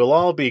 we'll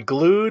all be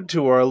glued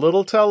to our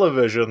little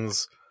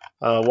televisions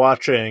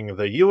watching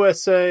the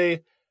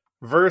USA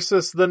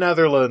versus the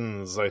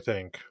Netherlands, I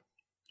think.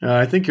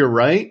 I think you're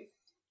right.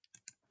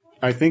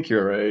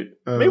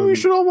 Maybe we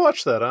should all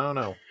watch that. I don't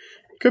know.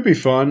 Could be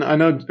fun. I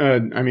know.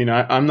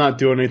 I'm not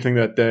doing anything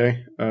that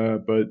day,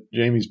 but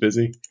Jamie's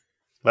busy.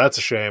 That's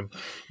a shame.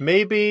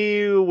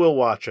 Maybe we'll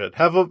watch it.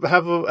 Have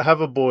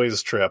a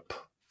boys' trip.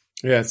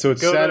 Yeah. So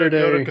it's go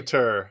Saturday. To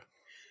Qatar.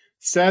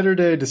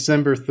 Saturday,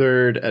 December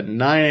 3rd at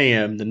 9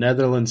 a.m. The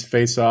Netherlands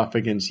face off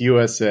against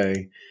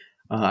USA.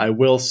 I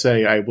will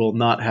say I will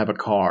not have a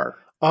car.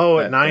 Oh,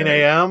 at 9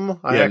 a.m.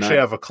 I actually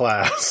have a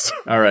class.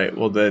 All right.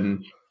 Well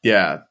then,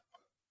 yeah.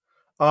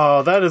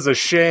 Oh, that is a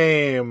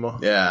shame.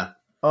 Yeah.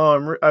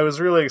 Oh, I was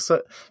really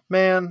excited.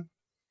 Man,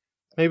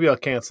 maybe I'll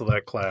cancel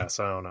that class.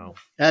 I don't know.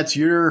 That's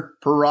your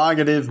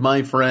prerogative,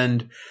 my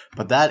friend.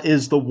 But that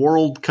is the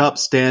World Cup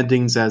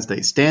standings as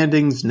they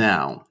standings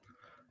now.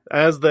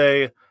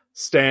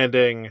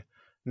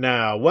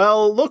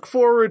 Well, look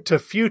forward to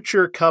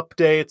future cup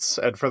dates,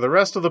 and for the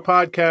rest of the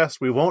podcast,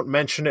 we won't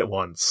mention it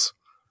once.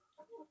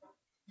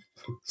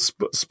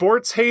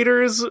 Sports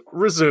haters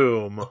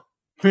resume.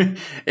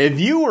 If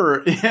you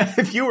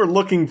were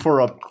looking for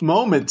a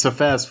moment to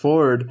fast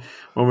forward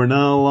when we're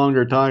no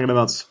longer talking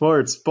about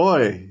sports,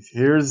 boy,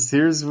 here's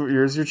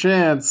your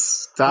chance.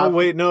 Stop. Oh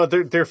wait, no,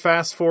 they're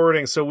fast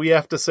forwarding, so we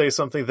have to say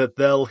something that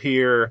they'll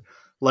hear,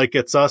 like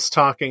it's us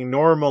talking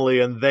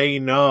normally, and they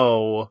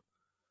know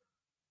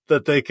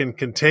that they can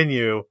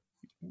continue.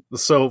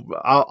 So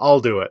I'll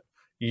do it.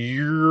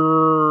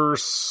 You're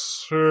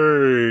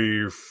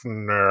safe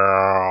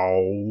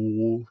now.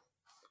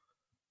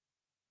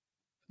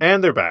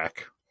 And they're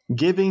back.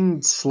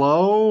 Giving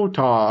slow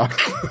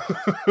talk.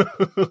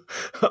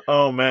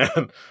 Oh,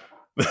 man.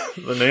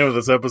 The name of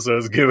this episode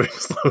is Giving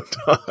Slow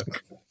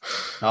Talk.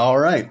 All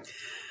right.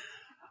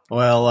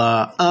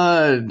 Well,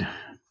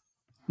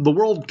 the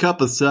World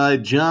Cup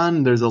aside,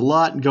 John, there's a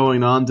lot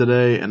going on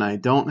today, and I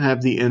don't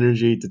have the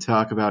energy to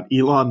talk about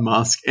Elon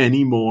Musk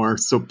anymore,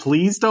 so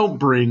please don't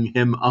bring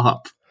him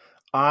up.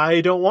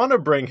 I don't want to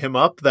bring him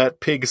up, that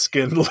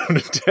pig-skinned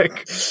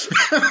lunatic.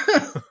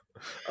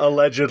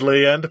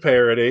 Allegedly and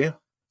parody.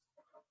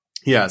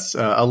 Yes,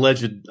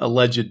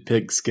 alleged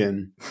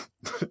pigskin.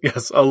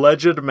 Yes,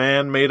 alleged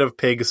man made of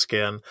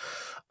pigskin.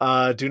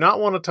 Do not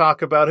want to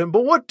talk about him,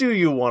 but what do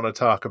you want to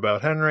talk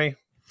about, Henry?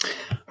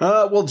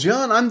 Well,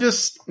 John,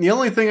 the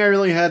only thing I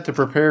really had to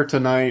prepare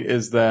tonight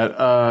is that,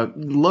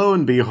 lo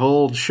and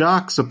behold,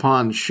 shocks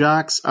upon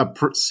shocks,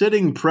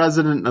 sitting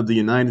president of the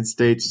United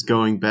States is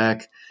going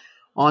back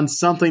on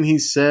something he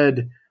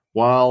said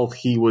while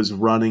he was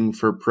running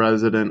for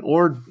president,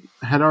 or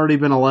had already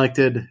been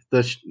elected.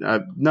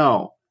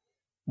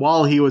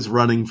 While he was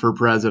running for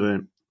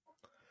president.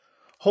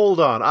 Hold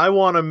on, I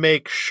want to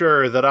make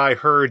sure that I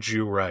heard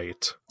you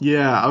right.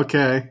 Yeah,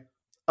 okay.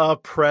 A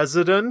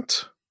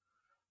president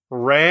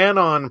ran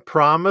on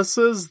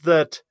promises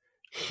that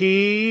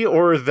he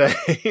or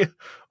they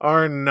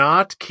are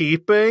not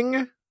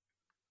keeping?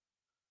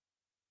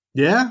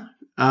 Yeah,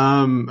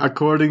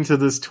 according to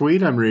this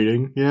tweet I'm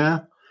reading,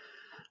 yeah.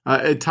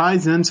 It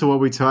ties into what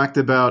we talked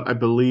about, I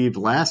believe,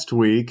 last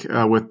week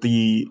with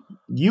the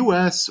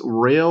U.S.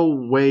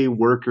 railway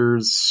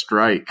workers'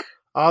 strike.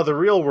 The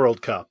real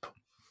World Cup.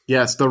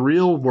 Yes, the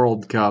real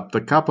World Cup, the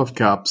Cup of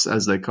Cups,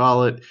 as they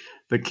call it,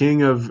 the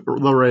king of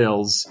the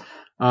rails.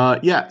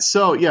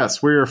 So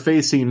yes, we are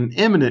facing an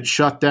imminent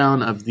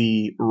shutdown of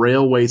the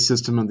railway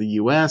system of the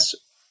U.S.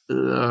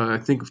 I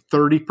think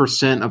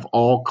 30% of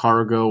all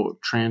cargo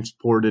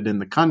transported in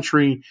the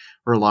country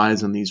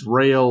relies on these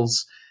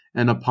rails,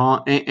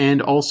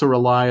 and also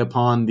rely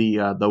upon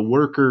the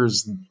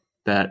workers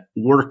that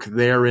work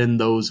there in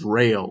those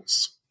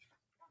rails.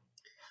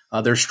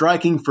 They're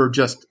striking for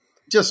just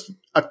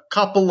a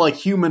couple like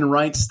human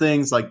rights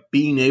things, like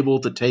being able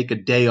to take a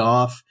day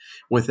off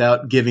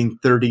without giving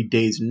 30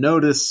 days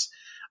notice,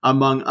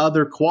 among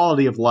other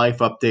quality of life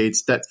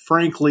updates that,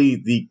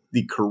 frankly,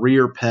 the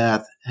career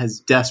path has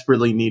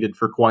desperately needed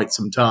for quite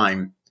some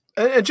time.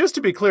 And just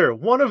to be clear,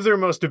 one of their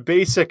most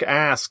basic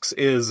asks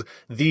is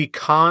the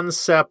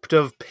concept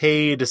of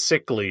paid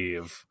sick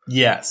leave.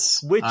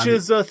 Yes. Which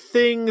is a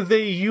thing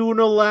they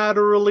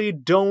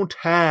unilaterally don't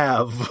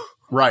have.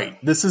 Right.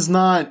 This is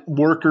not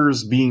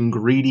workers being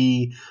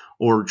greedy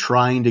or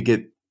trying to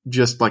get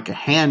just like a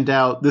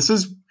handout. This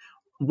is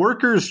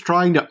workers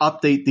trying to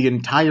update the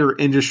entire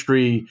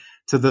industry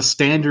to the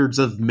standards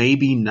of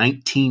maybe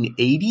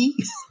 1980.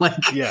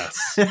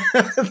 Yes.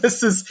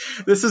 this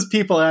is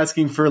people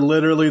asking for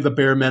literally the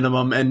bare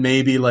minimum, and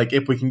maybe like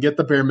if we can get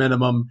the bare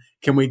minimum,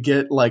 can we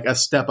get like a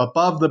step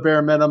above the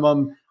bare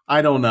minimum?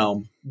 I don't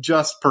know.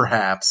 Just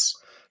perhaps.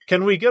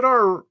 Can we get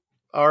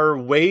our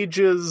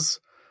wages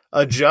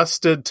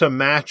adjusted to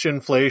match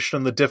inflation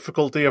and the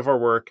difficulty of our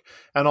work?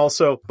 And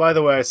also, by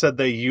the way, I said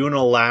they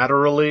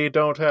unilaterally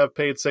don't have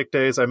paid sick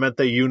days. I meant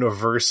they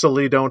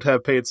universally don't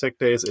have paid sick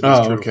days. It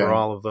is true for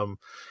all of them.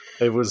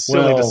 It was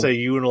silly to say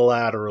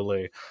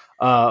unilaterally.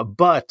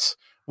 But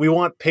we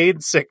want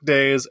paid sick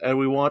days, and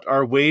we want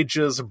our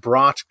wages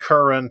brought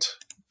current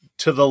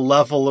to the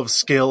level of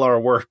skill our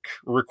work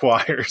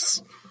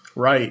requires.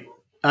 Right.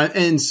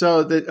 And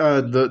so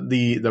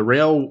the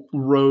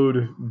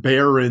railroad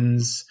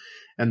barons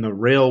and the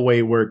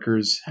railway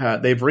workers,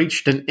 they've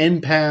reached an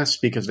impasse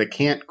because they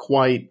can't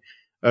quite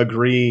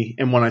agree.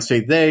 And when I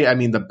say they, I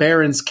mean the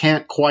barons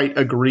can't quite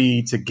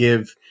agree to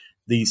give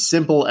the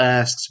simple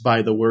asks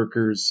by the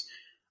workers.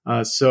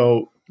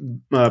 So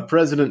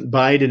President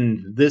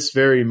Biden this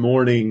very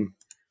morning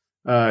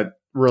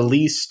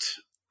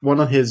released one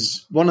of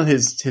his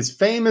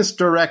famous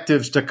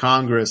directives to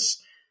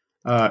Congress,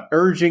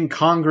 urging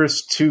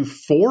Congress to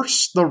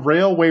force the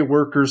railway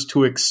workers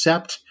to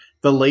accept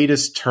the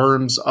latest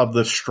terms of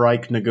the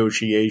strike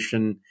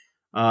negotiation.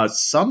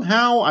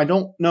 Somehow, I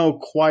don't know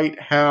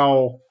quite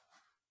how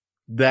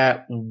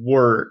that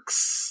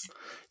works.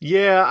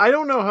 Yeah, I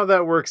don't know how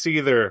that works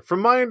either. From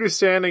my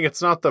understanding,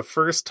 it's not the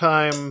first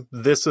time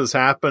this has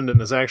happened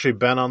and has actually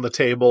been on the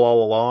table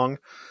all along.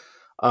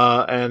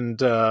 And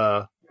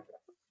Joe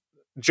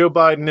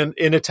Biden,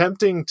 in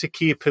attempting to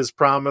keep his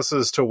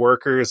promises to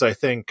workers, I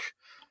think,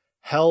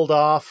 held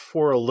off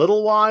for a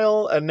little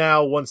while, and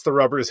now once the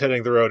rubber is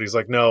hitting the road, he's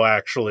like, no,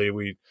 actually,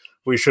 we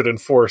should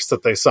enforce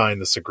that they sign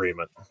this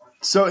agreement.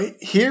 So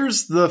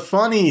here's the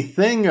funny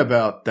thing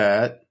about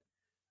that,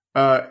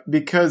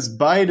 because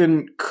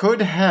Biden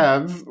could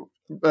have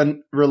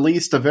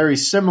released a very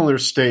similar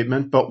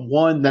statement, but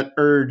one that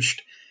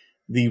urged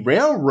the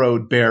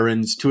railroad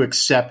barons to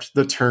accept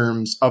the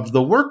terms of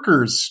the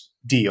workers'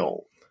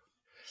 deal.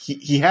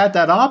 He had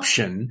that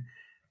option,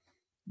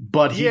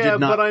 but he did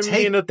not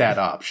take that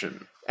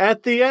option.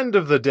 At the end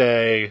of the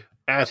day,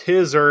 at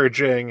his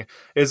urging,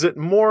 is it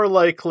more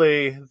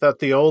likely that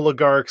the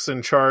oligarchs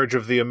in charge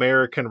of the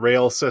American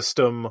rail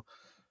system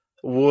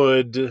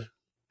would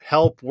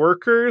help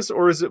workers,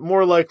 or is it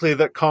more likely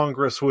that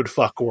Congress would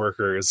fuck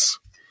workers?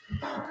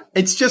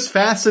 It's just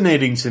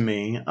fascinating to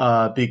me,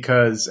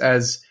 because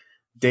as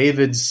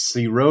David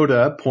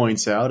Sirota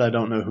points out, I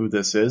don't know who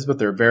this is, but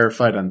they're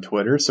verified on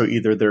Twitter. So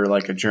either they're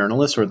like a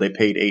journalist or they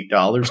paid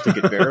 $8 to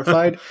get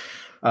verified,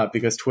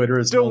 because Twitter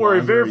is don't worry,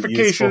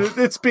 verification.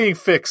 Useful. It's being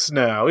fixed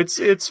now.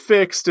 It's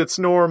fixed. It's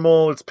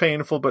normal. It's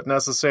painful but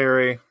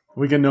necessary.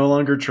 We can no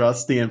longer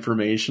trust the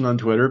information on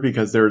Twitter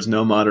because there is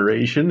no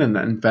moderation, and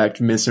in fact,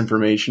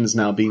 misinformation is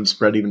now being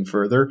spread even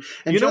further.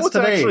 And you know what's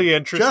actually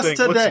interesting?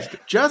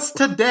 Just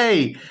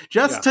today,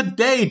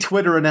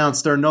 Twitter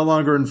announced they're no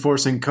longer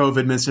enforcing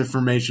COVID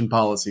misinformation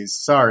policies.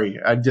 Sorry,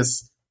 I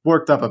just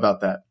worked up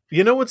about that.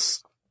 You know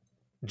what's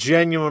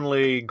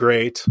genuinely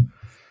great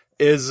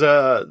is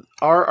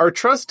our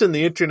trust in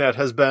the internet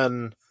has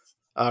been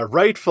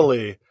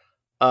rightfully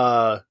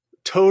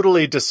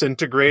totally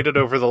disintegrated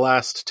over the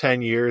last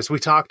 10 years. We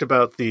talked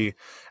about the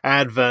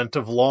advent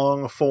of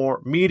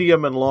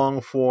medium and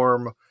long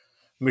form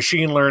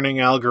machine learning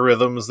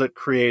algorithms that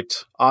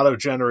create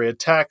auto-generated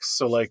text.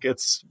 So like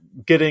it's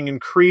getting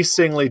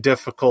increasingly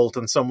difficult,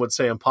 and some would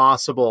say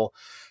impossible,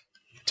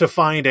 to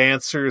find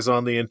answers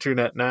on the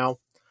internet now,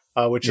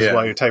 which is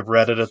why you type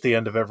Reddit at the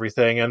end of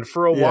everything. And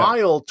for a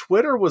while,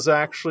 Twitter was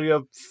actually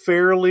a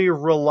fairly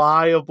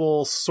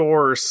reliable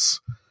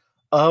source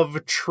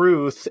of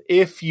truth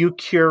if you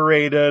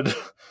carefully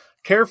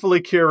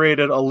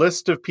curated a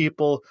list of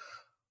people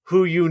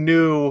who you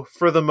knew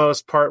for the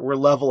most part were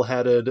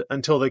level-headed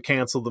until they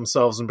canceled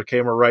themselves and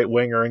became a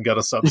right-winger and got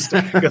a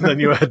Substack, and then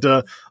you had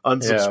to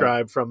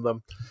unsubscribe from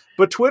them.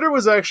 But Twitter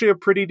was actually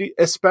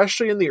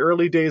especially in the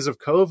early days of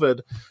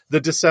COVID,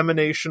 the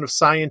dissemination of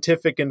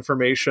scientific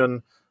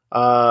information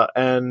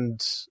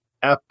and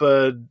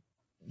epidemic,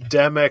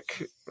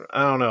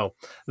 I don't know,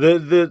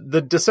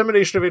 the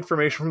dissemination of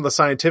information from the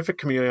scientific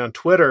community on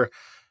Twitter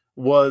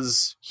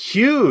was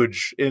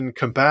huge in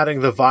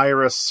combating the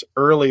virus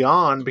early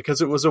on, because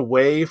it was a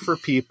way for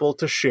people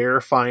to share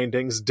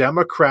findings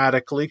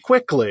democratically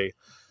quickly,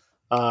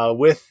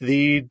 with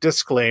the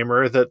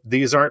disclaimer that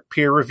these aren't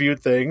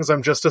peer-reviewed things.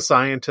 I'm just a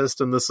scientist,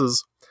 and this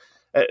is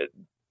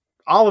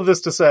all of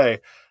this to say,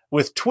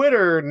 with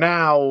Twitter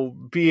now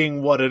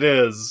being what it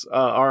is,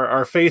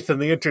 our faith in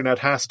the internet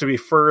has to be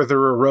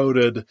further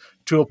eroded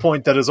to a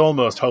point that is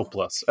almost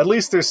hopeless. At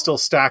least there's still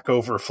Stack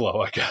Overflow,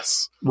 I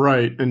guess.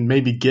 Right, and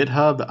maybe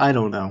GitHub? I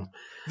don't know.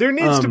 There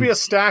needs to be a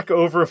Stack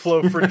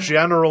Overflow for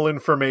general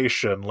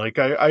information. Like,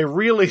 I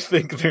really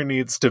think there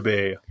needs to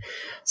be.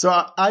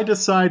 So I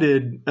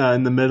decided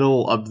in the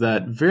middle of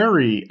that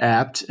very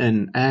apt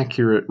and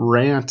accurate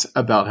rant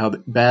about how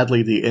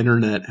badly the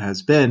internet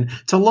has been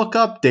to look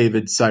up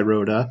David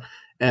Sirota.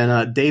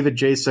 And David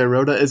J.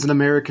 Sirota is an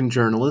American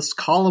journalist,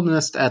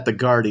 columnist at The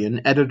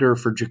Guardian, editor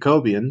for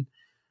Jacobian,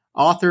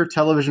 author,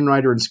 television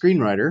writer, and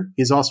screenwriter.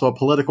 He's also a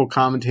political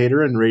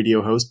commentator and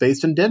radio host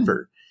based in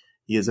Denver.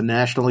 He is a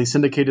nationally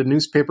syndicated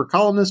newspaper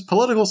columnist,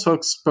 political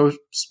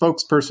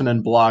spokesperson,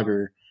 and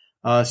blogger.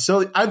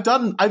 So I've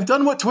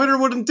done what Twitter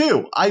wouldn't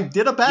do. I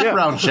did a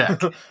background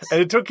check. And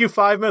it took you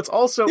 5 minutes.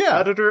 Also,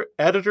 editor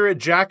at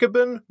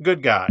Jacobin,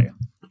 good guy.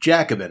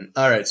 Jacobin.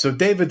 All right, so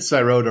David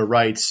Sirota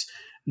writes,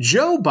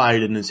 Joe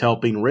Biden is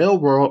helping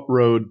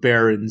railroad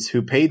barons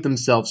who paid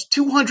themselves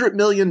 $200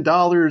 million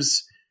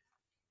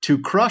to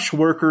crush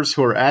workers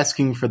who are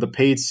asking for the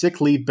paid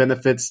sick leave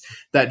benefits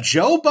that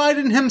Joe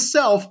Biden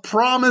himself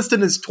promised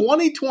in his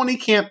 2020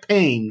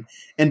 campaign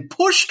and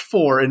pushed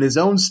for in his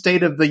own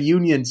State of the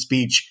Union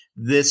speech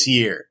this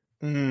year.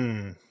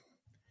 I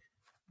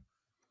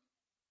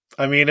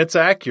mean, it's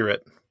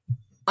accurate.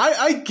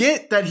 I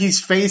get that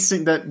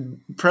that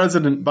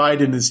President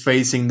Biden is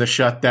facing the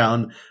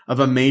shutdown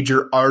of a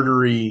major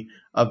artery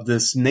of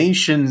this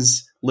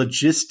nation's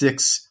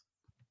logistics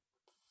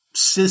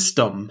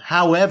system.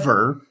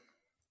 However,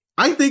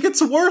 I think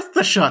it's worth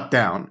the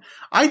shutdown.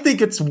 I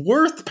think it's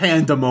worth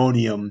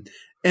pandemonium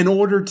in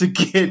order to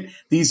get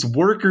these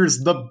workers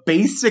the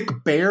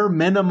basic bare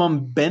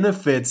minimum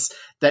benefits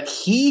that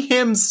he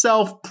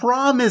himself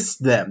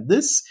promised them.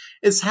 This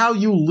is how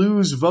you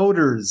lose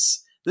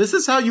voters. This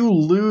is how you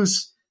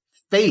lose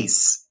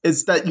face,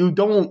 is that you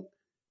don't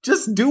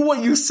just do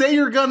what you say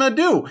you're gonna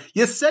do.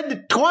 You said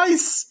it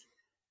twice.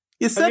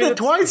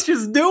 Twice,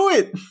 just do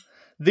it.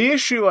 The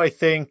issue, I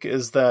think,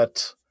 is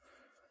that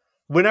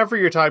whenever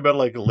you're talking about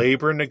like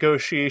labor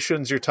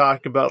negotiations, you're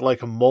talking about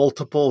like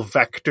multiple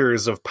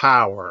vectors of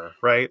power,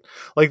 right?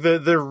 Like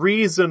the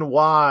reason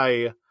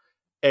why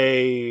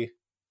a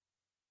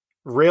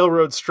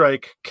railroad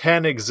strike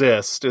can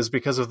exist is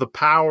because of the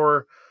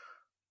power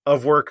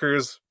of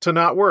workers to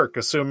not work,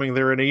 assuming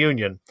they're in a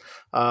union.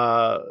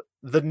 The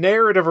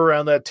narrative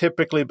around that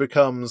typically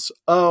becomes,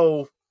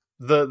 the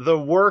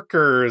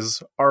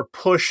workers are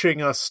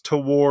pushing us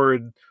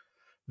toward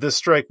the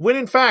strike, when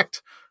in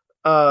fact,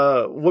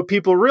 what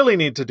people really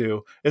need to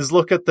do is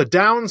look at the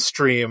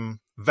downstream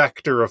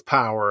vector of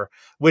power,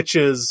 which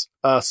is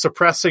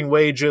suppressing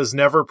wages,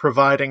 never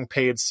providing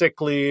paid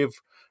sick leave,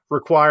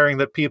 requiring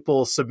that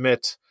people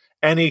submit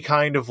any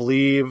kind of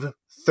leave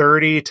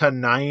 30 to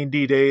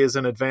 90 days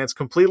in advance,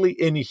 completely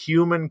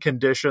inhuman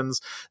conditions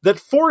that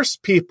force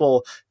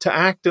people to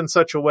act in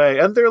such a way.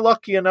 And they're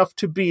lucky enough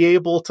to be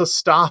able to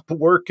stop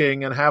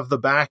working and have the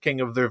backing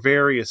of their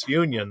various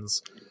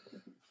unions.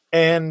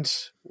 And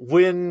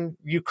when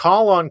you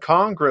call on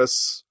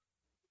Congress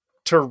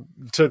to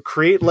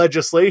create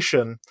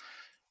legislation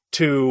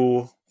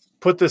to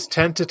put this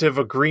tentative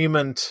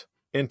agreement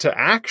into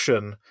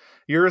action,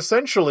 you're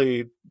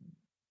succumbing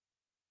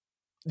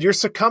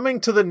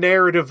to the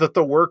narrative that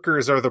the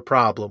workers are the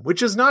problem,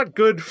 which is not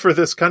good for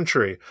this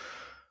country.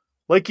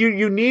 Like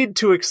you need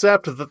to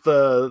accept that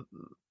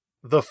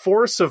the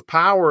force of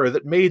power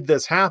that made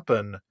this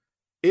happen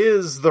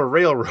is the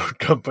railroad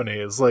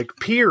companies, like,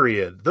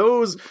 period.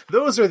 Those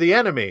are the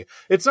enemy.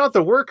 It's not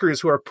the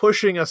workers who are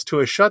pushing us to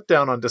a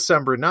shutdown on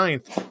December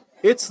 9th.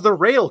 It's the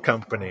rail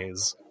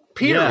companies,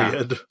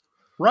 period. Yeah.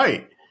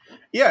 Right.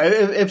 Yeah,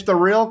 if the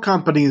rail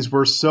companies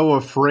were so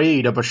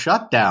afraid of a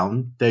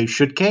shutdown, they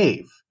should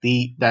cave.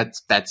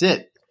 That's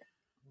it.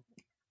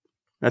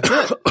 That's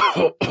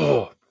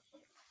it.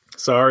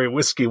 Sorry,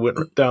 whiskey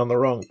went down the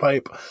wrong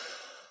pipe.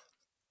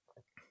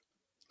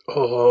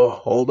 Oh,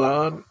 hold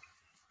on.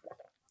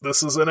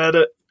 This is an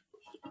edit.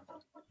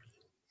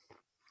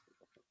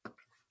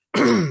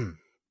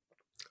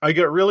 I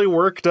get really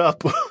worked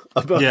up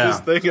about this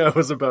thing I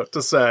was about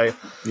to say.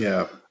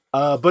 Yeah.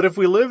 But if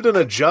we lived in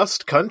a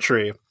just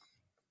country,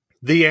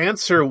 the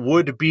answer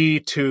would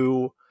be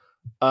to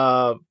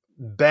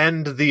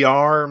bend the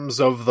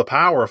arms of the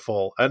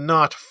powerful and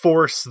not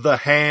force the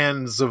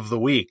hands of the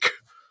weak.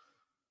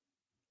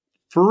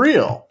 For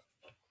real.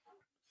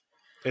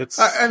 It's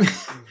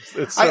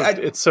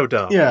so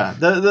dumb. Yeah,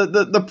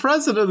 the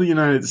president of the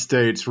United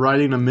States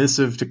writing a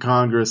missive to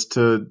Congress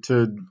to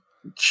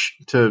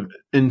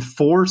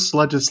enforce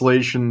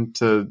legislation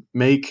to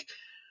make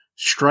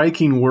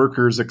striking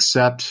workers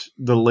accept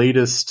the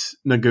latest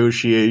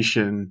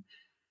negotiation.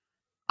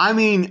 I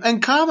mean,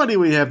 in comedy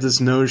we have this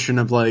notion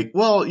of like,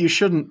 well, you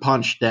shouldn't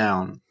punch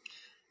down.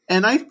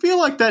 And I feel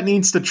like that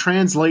needs to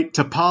translate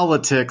to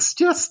politics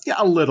just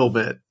a little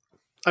bit.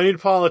 I mean,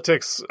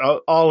 politics,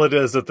 all it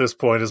is at this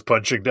point is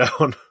punching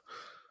down.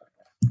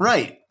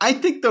 Right. I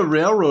think the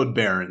railroad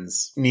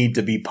barons need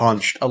to be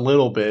punched a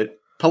little bit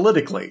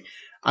politically.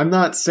 I'm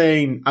not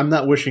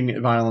wishing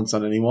violence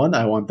on anyone.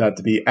 I want that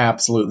to be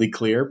absolutely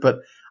clear. But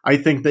I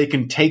think they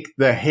can take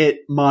the hit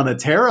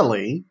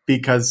monetarily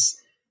because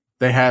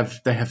they have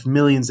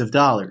millions of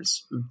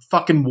dollars.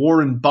 Fucking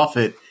Warren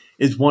Buffett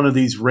is one of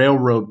these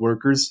railroad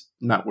workers.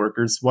 Not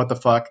workers. What the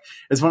fuck?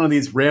 Is one of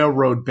these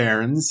railroad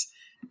barons.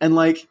 And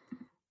like,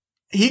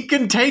 he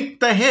can take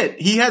the hit.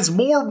 He has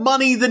more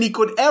money than he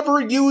could ever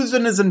use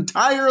in his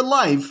entire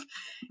life.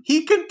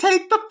 He can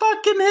take the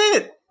fucking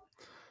hit.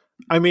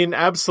 I mean,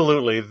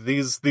 absolutely.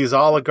 These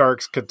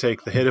oligarchs could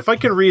take the hit. If I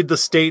can read the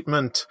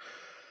statement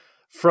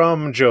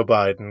from Joe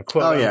Biden,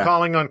 quote, I'm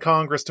calling on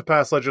Congress to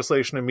pass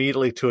legislation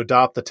immediately to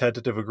adopt the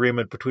tentative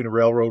agreement between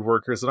railroad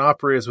workers and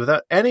operators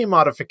without any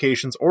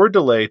modifications or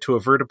delay to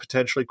avert a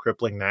potentially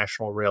crippling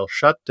national rail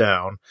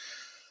shutdown.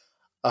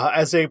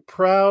 As a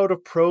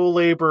proud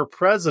pro-labor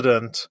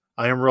president,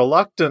 I am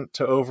reluctant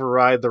to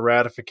override the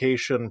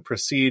ratification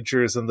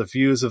procedures and the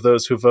views of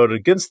those who voted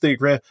against the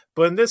agreement,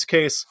 but in this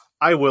case,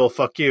 I will.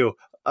 Fuck you.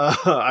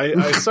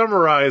 I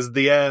summarized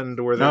the end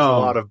where there's a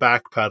lot of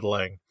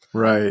backpedaling.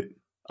 Right.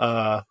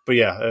 But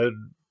yeah,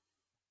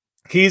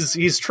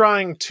 he's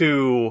trying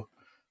to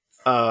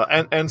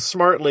and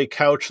smartly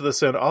couch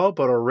this in,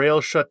 but a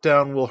rail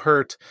shutdown will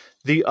hurt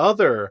the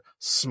other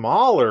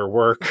smaller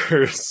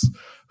workers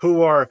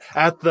who are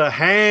at the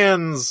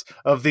hands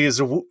of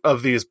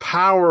these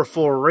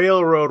powerful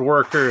railroad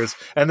workers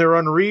and their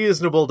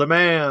unreasonable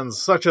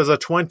demands, such as a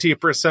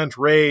 20%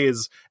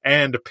 raise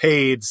and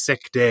paid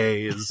sick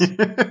days.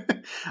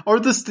 Or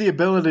just the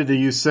ability to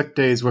use sick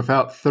days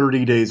without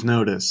 30 days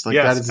notice. Like,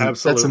 yes,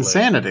 absolutely. That's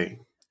insanity.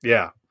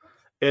 Yeah.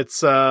 It's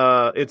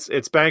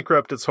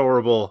bankrupt. It's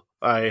horrible.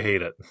 I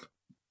hate it.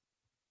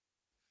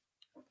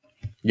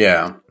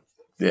 Yeah.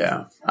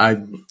 Yeah.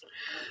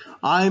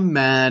 I'm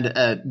mad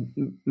at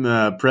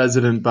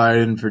President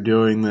Biden for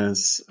doing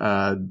this.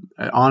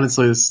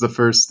 Honestly, this is the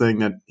first thing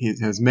that he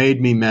has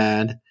made me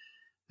mad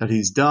that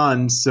he's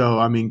done. So,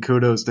 I mean,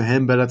 kudos to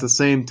him. But at the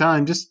same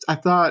time, I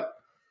thought...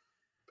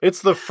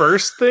 It's the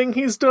first thing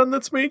he's done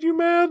that's made you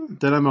mad?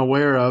 That I'm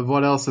aware of.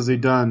 What else has he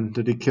done?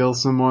 Did he kill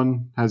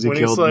someone? Has he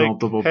killed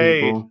multiple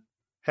people?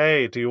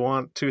 Hey, do you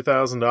want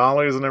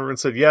 $2,000? And everyone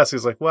said yes.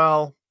 He's like,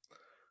 well,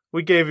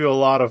 we gave you a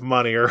lot of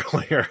money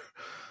earlier.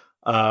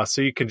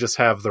 So you can just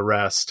have the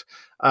rest.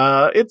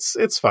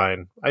 It's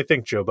fine. I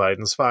think Joe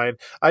Biden's fine.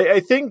 I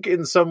think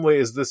in some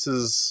ways this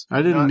is.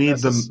 I didn't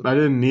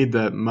need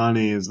that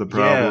money. Is the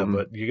problem? Yeah,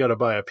 but you got to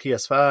buy a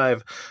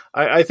PS5.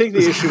 I think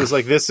the issue is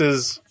like this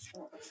is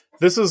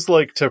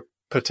like to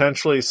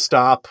potentially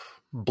stop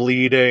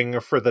bleeding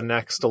for the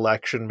next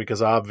election,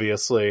 because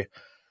obviously,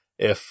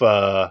 if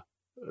the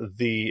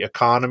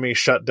economy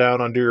shut down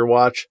under your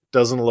watch,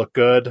 doesn't look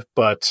good.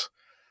 But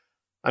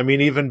I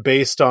mean, even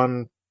based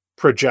on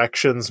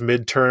projections,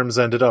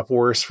 midterms ended up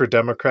worse for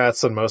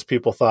Democrats than most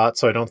people thought,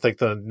 so I don't think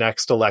the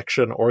next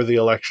election or the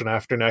election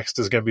after next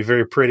is going to be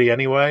very pretty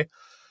anyway.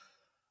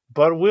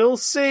 But we'll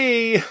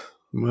see.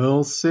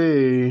 We'll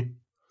see.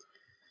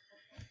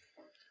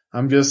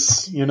 I'm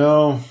just,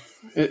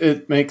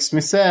 it makes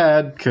me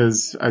sad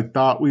because I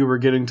thought we were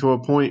getting to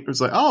a point where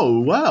it's like, oh,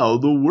 wow,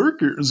 the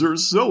workers are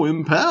so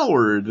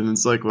empowered. And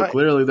it's like, well,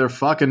 clearly they're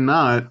fucking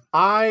not.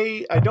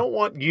 I don't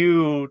want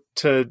you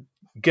to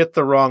get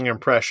the wrong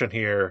impression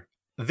here.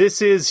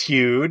 This is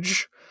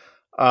huge.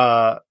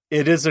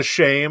 It is a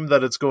shame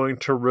that it's going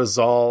to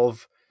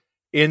resolve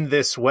in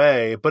this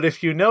way. But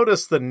if you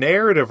notice the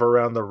narrative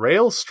around the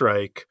rail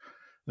strike,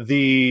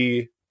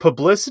 the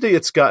publicity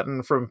it's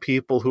gotten from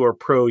people who are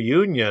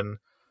pro-union,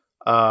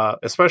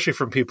 especially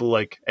from people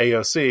like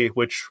AOC,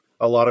 which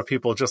a lot of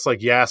people just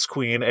like Yas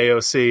Queen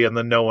AOC, and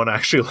then no one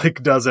actually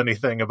does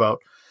anything about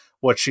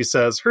what she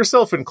says,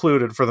 herself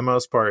included for the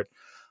most part.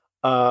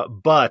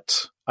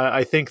 But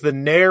I think the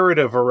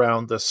narrative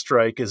around this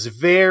strike is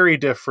very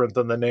different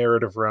than the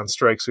narrative around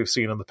strikes we've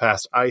seen in the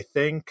past. I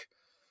think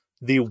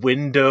the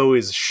window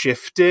is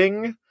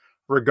shifting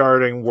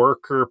regarding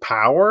worker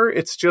power.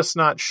 It's just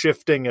not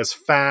shifting as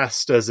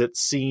fast as it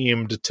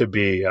seemed to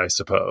be, I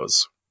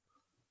suppose.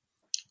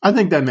 I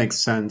think that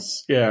makes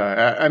sense.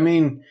 Yeah. I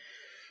mean,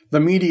 the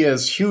media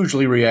is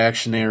hugely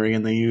reactionary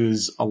and they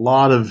use a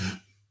lot of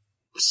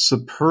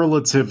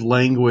superlative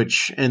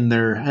language in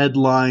their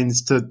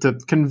headlines to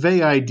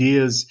convey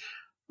ideas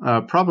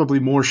probably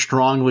more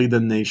strongly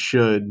than they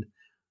should.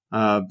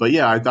 But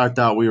yeah, I thought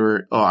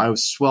I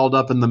was swelled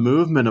up in the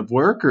movement of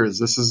workers.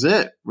 This is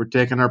it. We're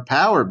taking our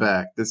power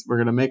back. We're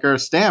going to make our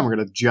stand. We're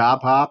going to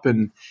job hop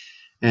and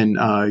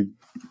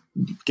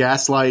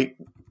gaslight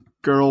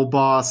girl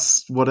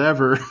boss,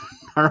 whatever,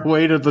 our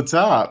way to the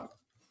top.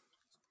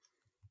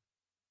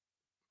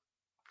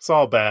 It's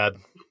all bad.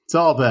 It's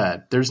all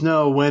bad. There's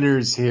no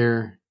winners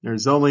here.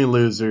 There's only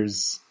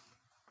losers.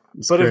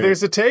 But if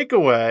there's a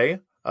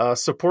takeaway,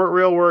 support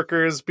real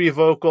workers, be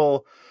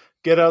vocal,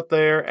 get out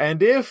there.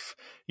 And if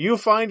you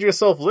find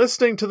yourself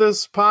listening to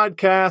this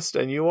podcast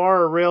and you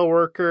are a rail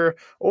worker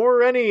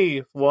or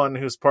anyone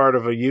who's part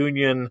of a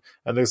union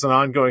and there's an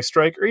ongoing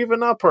strike or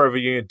even not part of a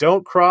union,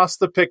 don't cross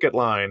the picket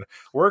line.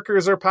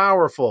 Workers are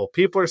powerful.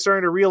 People are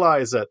starting to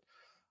realize it.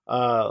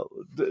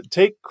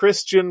 Take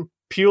Christian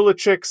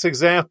Pulisic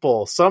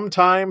example.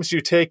 Sometimes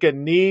you take a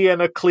knee and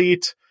a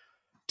cleat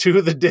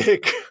to the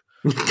dick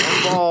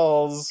and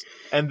balls,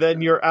 and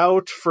then you're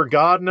out for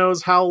God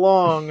knows how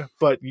long,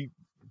 but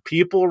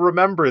people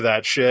remember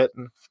that shit.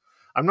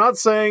 I'm not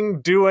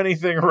saying do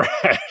anything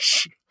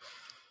rash.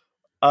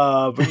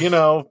 But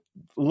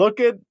look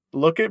at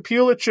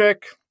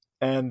Pulisic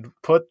and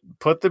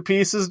put the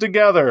pieces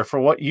together for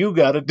what you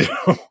got to do.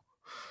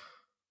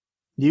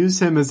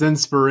 Use him as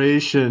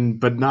inspiration,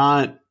 but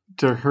not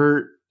to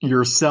hurt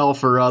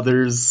yourself or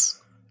others.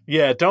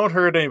 Yeah, don't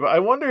hurt anybody. I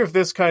wonder if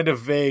this kind of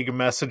vague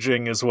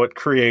messaging is what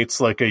creates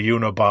like a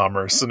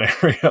Unabomber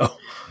scenario.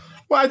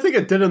 Well, I think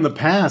it did in the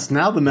past.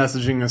 Now the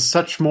messaging is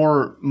such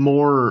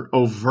more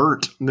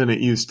overt than it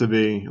used to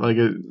be. Like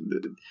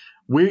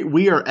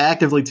we are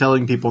actively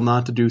telling people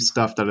not to do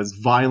stuff that is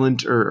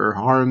violent or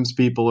harms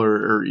people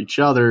or each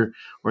other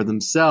or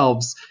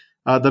themselves.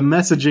 The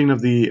messaging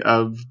of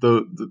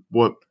the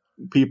what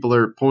people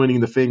are pointing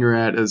the finger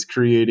at as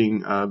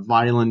creating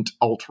violent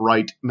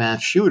alt-right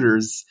mass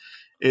shooters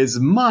is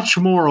much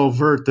more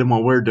overt than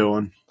what we're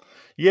doing.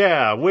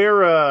 Yeah,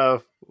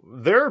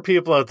 there are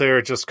people out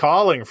there just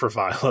calling for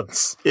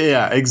violence.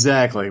 Yeah,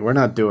 exactly. We're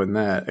not doing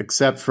that,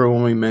 except for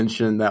when we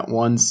mentioned that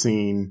one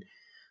scene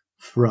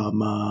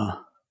from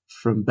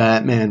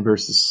Batman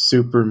versus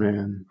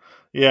Superman.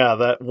 Yeah,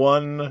 that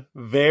one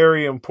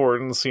very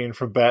important scene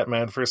from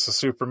Batman versus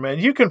Superman.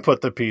 You can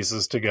put the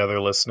pieces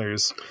together,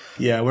 listeners.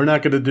 Yeah, we're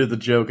not going to do the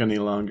joke any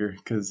longer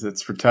because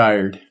it's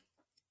retired.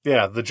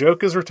 Yeah, the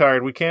joke is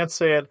retired. We can't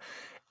say it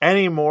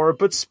anymore.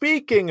 But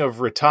speaking of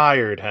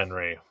retired,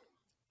 Henry.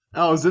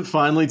 Oh, is it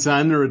finally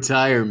time to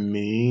retire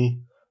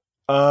me?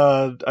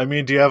 Do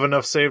you have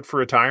enough saved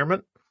for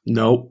retirement?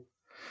 Nope.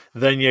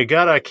 Then you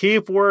gotta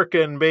keep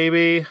working,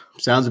 baby.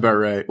 Sounds about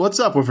right. What's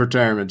up with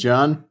retirement,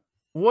 John?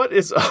 What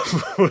is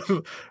up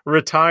with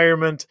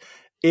retirement?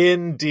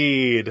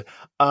 Indeed.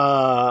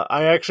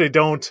 I actually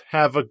don't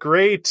have a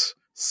great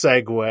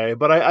segue,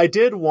 but I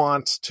did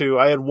want to.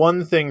 I had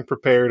one thing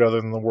prepared other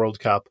than the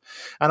World Cup,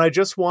 and I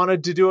just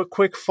wanted to do a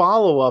quick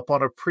follow-up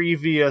on a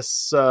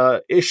previous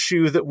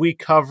issue that we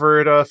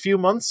covered a few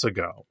months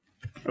ago.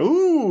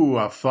 Ooh,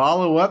 a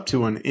follow-up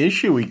to an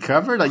issue we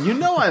covered? I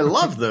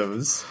love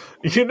those.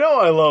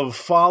 I love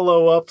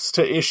follow-ups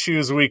to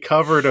issues we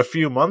covered a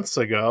few months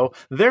ago.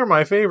 They're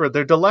my favorite.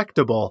 They're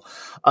delectable.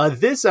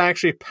 This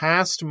actually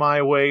passed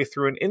my way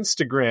through an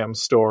Instagram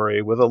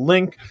story with a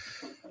link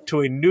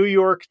to a New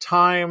York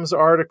Times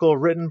article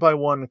written by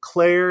one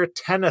Claire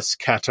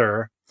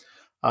Tennisketter.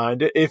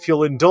 And if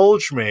you'll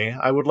indulge me,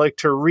 I would like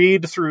to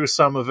read through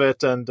some of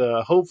it, and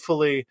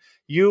hopefully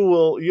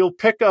you'll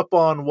pick up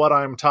on what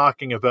I'm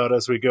talking about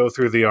as we go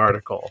through the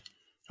article.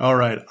 All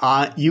right.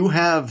 You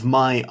have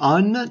my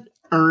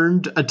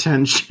unearned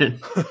attention.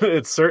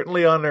 It's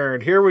certainly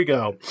unearned. Here we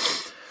go.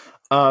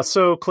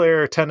 So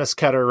Claire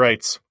Tennisketter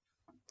writes,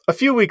 a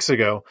few weeks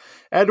ago,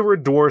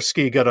 Edward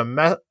Dworsky got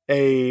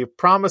a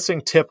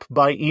promising tip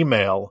by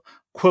email.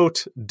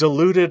 Quote,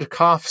 diluted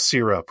cough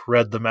syrup,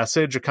 read the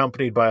message,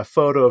 accompanied by a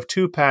photo of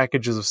 2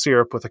 packages of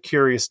syrup with a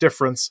curious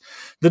difference.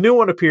 The new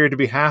one appeared to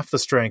be half the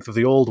strength of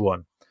the old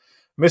one.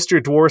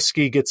 Mr.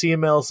 Dworsky gets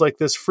emails like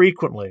this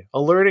frequently,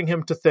 alerting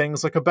him to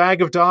things like a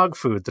bag of dog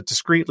food that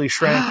discreetly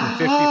shrank from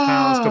 50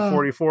 pounds to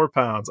 44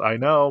 pounds. I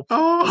know.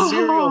 A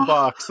cereal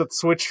box that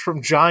switched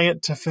from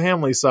giant to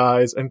family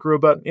size and grew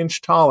about an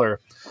inch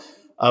taller,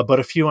 but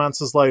a few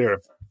ounces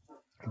lighter.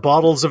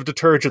 Bottles of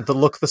detergent that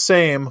look the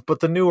same,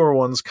 but the newer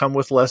ones come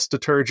with less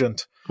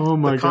detergent. Oh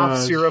my god. The cough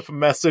syrup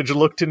message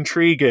looked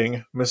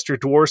intriguing. Mr.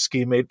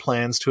 Dworsky made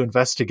plans to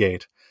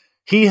investigate.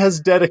 He has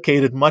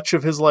dedicated much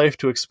of his life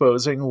to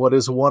exposing what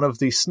is one of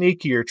the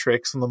sneakier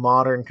tricks in the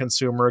modern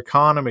consumer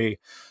economy.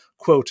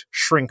 Quote,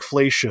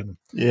 shrinkflation.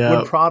 Yeah.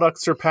 When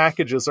products or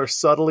packages are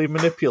subtly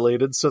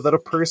manipulated so that a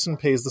person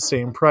pays the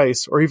same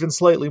price, or even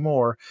slightly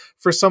more,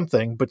 for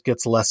something but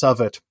gets less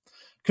of it.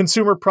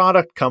 Consumer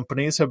product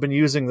companies have been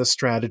using this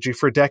strategy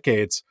for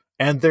decades,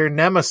 and their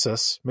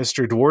nemesis,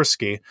 Mr.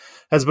 Dworsky,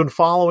 has been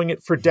following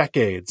it for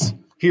decades.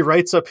 He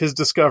writes up his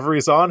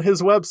discoveries on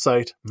his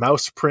website,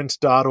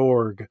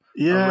 mouseprint.org,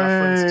 Yay. a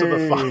reference to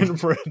the fine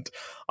print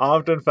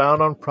often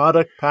found on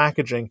product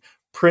packaging,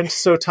 print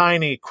so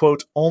tiny,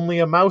 quote, only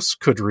a mouse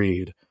could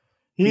read.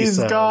 He's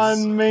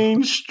gone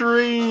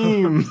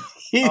mainstream.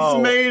 He's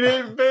made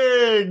it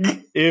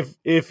big.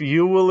 If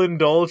you will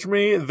indulge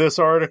me, this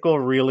article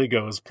really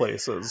goes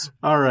places.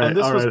 All right. And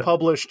this was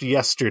published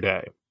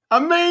yesterday.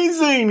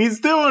 Amazing.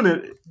 He's doing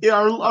it. Yeah,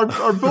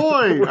 our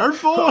boy. Our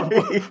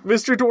boy.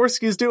 Mr.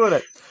 Dworsky's doing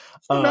it.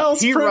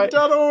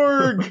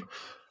 Mouseprint.org.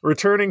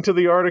 Returning to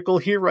the article,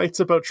 he writes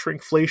about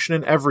shrinkflation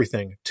in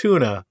everything: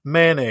 tuna,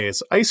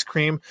 mayonnaise, ice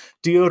cream,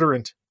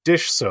 deodorant,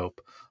 dish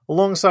soap,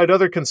 alongside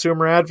other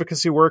consumer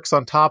advocacy works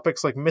on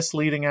topics like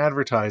misleading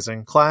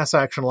advertising, class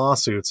action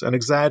lawsuits, and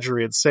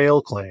exaggerated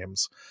sale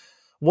claims.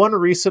 One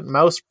recent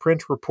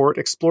Mouseprint report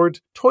explored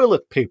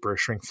toilet paper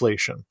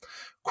shrinkflation.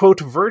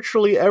 Quote,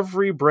 virtually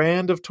every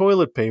brand of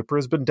toilet paper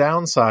has been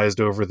downsized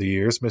over the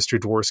years, Mr.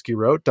 Dworsky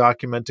wrote,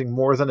 documenting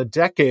more than a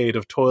decade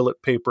of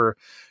toilet paper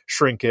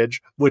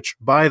shrinkage, which,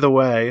 by the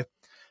way,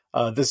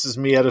 this is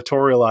me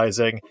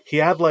editorializing, he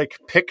had like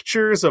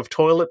pictures of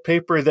toilet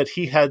paper that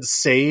he had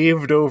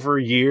saved over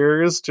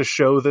years to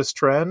show this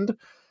trend.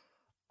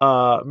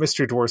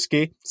 Mr.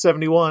 Dworsky,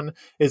 71,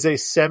 is a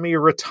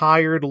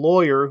semi-retired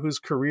lawyer whose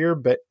career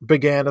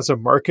began as a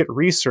market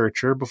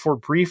researcher before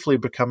briefly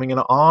becoming an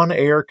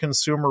on-air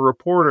consumer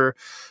reporter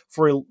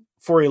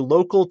for a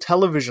local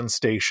television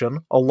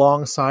station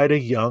alongside a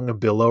young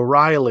Bill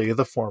O'Reilly,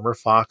 the former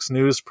Fox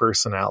News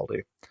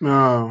personality.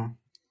 Oh.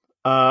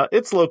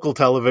 It's local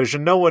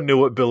television. No one knew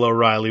what Bill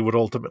O'Reilly would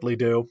ultimately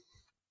do.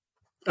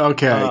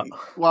 Okay.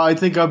 Well, I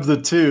think of the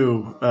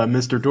two,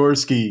 Mr.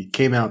 Dworsky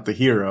came out the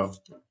hero.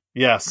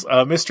 Yes,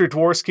 Mr.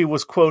 Dworsky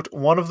was, quote,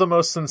 one of the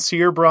most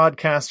sincere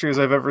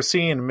broadcasters I've ever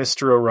seen,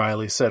 Mr.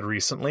 O'Reilly said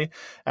recently,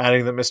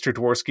 adding that Mr.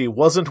 Dworsky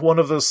wasn't one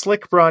of those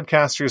slick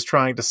broadcasters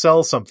trying to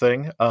sell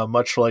something,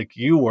 much like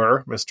you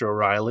were, Mr.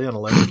 O'Reilly, and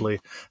allegedly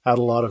had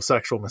a lot of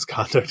sexual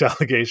misconduct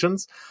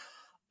allegations.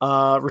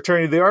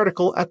 Returning to the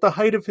article, at the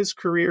height of his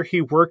career,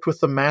 he worked with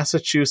the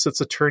Massachusetts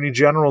Attorney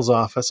General's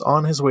office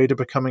on his way to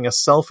becoming a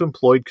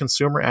self-employed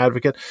consumer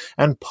advocate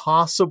and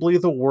possibly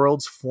the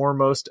world's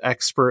foremost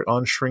expert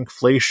on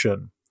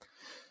shrinkflation.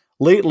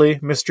 Lately,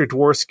 Mr.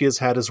 Dworsky has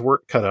had his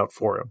work cut out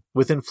for him.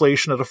 With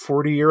inflation at a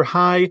 40-year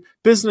high,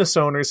 business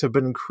owners have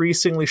been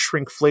increasingly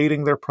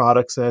shrinkflating their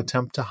products in an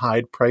attempt to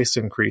hide price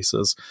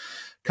increases.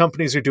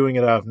 Companies are doing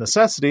it out of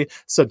necessity,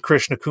 said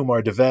Krishna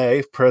Kumar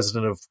Dave,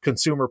 president of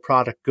consumer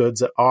product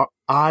goods at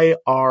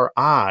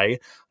IRI,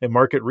 a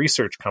market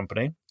research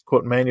company.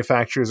 Quote,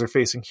 manufacturers are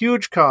facing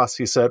huge costs,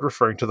 he said,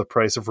 referring to the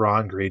price of raw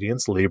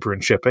ingredients, labor,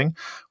 and shipping.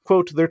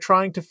 Quote, they're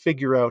trying to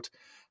figure out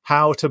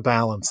how to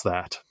balance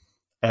that.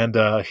 And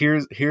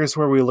here's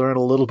where we learn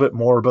a little bit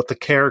more about the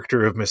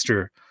character of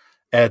Mr.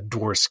 Ed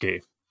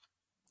Dworsky.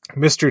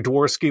 Mr.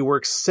 Dworsky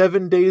works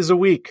 7 days a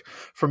week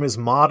from his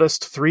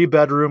modest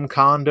 3-bedroom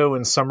condo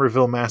in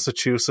Somerville,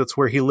 Massachusetts,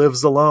 where he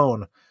lives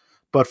alone.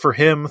 But for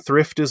him,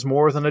 thrift is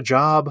more than a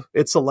job,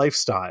 it's a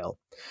lifestyle.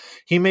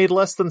 He made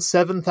less than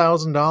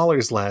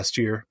 $7,000 last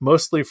year,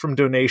 mostly from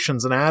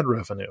donations and ad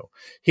revenue.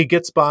 He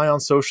gets by on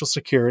Social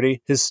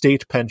Security, his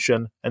state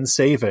pension, and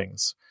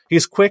savings.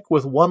 He's quick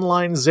with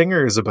one-line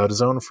zingers about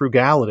his own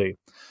frugality.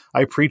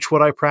 I preach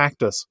what I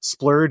practice.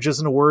 Splurge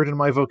isn't a word in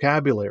my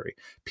vocabulary.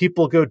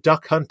 People go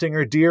duck hunting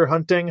or deer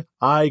hunting.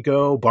 I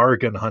go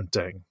bargain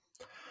hunting.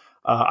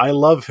 I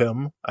love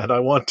him, and I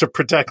want to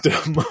protect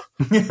him.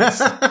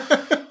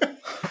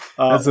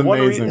 That's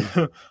amazing.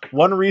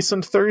 One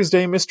recent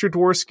Thursday, Mr.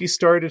 Dworsky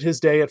started his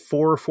day at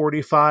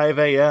 4:45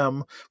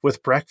 a.m.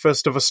 with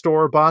breakfast of a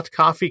store-bought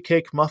coffee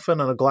cake muffin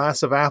and a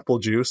glass of apple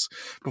juice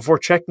before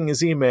checking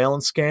his email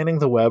and scanning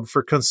the web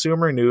for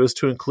consumer news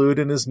to include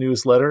in his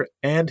newsletter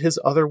and his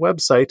other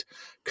website,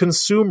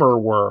 Consumer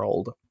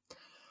World.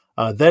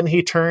 Then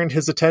he turned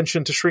his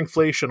attention to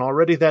shrinkflation.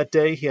 Already that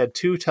day, he had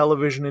 2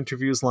 television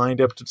interviews lined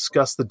up to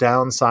discuss the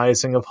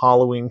downsizing of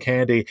Halloween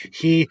candy.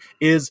 He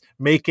is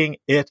making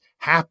it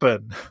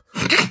happen.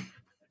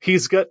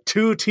 He's got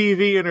 2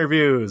 TV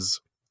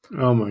interviews.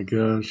 Oh my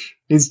gosh.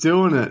 He's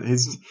doing it.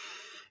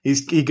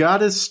 He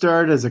got his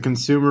start as a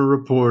consumer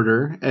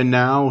reporter, and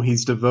now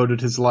he's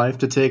devoted his life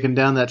to taking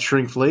down that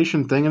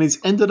shrinkflation thing, and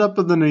he's ended up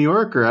in the New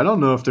Yorker. I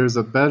don't know if there's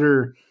a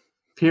better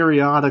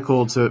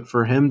periodical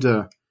for him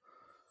to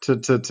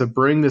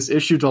bring this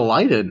issue to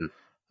light in.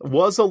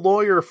 Was a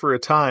lawyer for a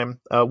time.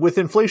 With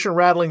inflation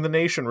rattling the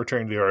nation,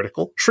 returned the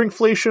article,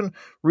 shrinkflation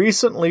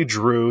recently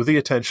drew the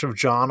attention of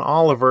John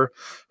Oliver,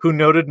 who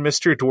noted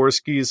Mr.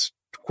 Dworsky's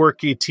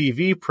quirky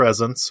TV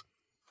presence,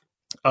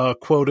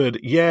 quoted,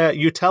 "Yeah,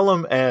 you tell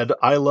him, Ed,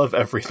 I love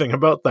everything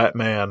about that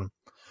man."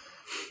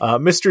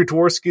 Mr.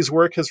 Dworsky's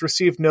work has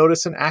received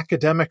notice in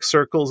academic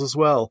circles as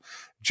well.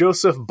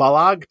 Joseph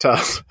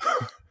Balagtas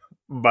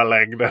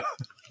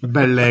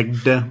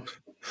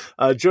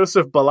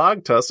Joseph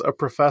Balagtas, a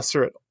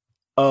professor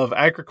of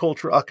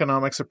agricultural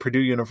economics at Purdue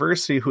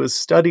University who has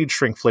studied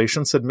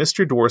shrinkflation, said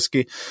Mr.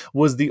 Dworsky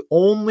was the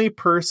only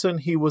person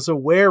he was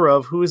aware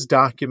of who is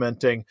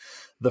documenting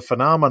the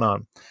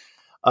phenomenon.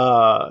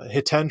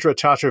 Hitendra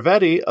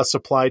Chaturvedi, a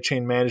supply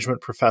chain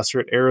management professor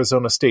at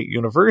Arizona State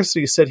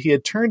University, said he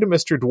had turned to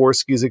Mr.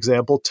 Dworsky's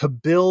example to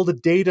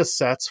build data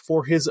sets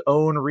for his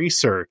own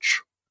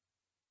research.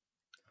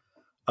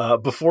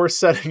 Before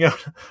setting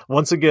out,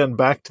 once again,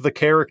 back to the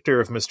character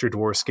of Mr.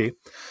 Dworsky.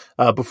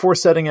 Before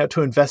setting out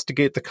to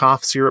investigate the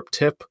cough syrup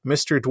tip,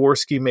 Mr.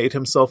 Dworsky made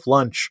himself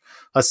lunch,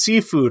 a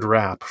seafood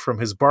wrap from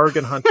his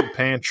bargain-hunted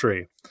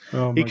pantry.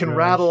 He can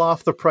rattle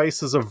off the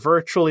prices of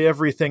virtually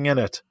everything in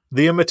it.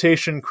 The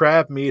imitation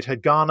crab meat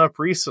had gone up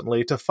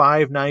recently to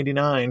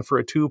 $5.99 for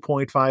a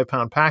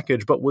 2.5-pound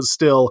package, but was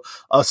still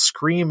a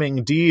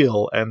screaming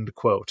deal, end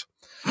quote.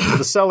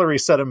 The celery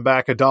set him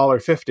back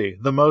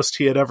 $1.50, the most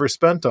he had ever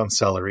spent on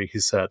celery, he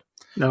said.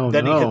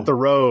 Then he hit the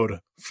road.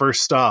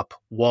 First stop,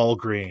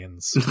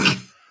 Walgreens.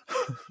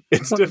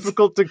 It's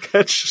difficult to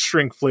catch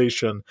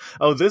shrinkflation.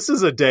 Oh, this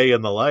is a day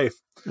in the life.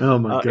 Oh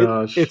my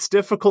gosh. It's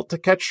difficult to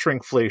catch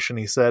shrinkflation,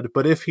 he said,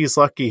 but if he's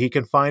lucky, he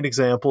can find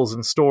examples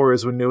in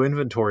stores when new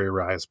inventory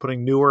arrives,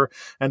 putting newer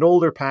and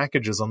older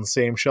packages on the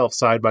same shelf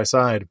side by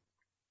side.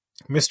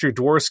 Mr.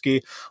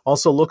 Dworsky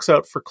also looks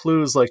out for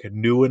clues like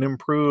new and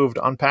improved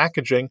on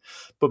packaging,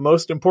 but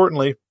most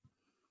importantly,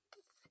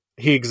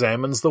 he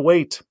examines the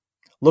weight.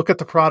 Look at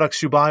the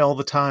products you buy all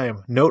the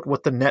time. Note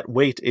what the net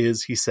weight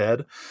is, he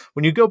said.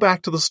 When you go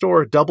back to the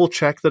store, double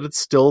check that it's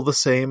still the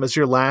same as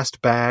your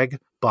last bag,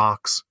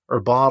 box, or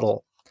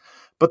bottle.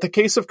 But the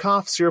case of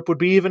cough syrup would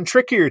be even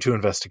trickier to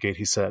investigate,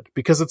 he said,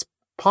 because it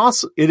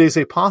is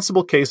a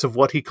possible case of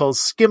what he calls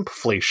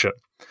skimpflation.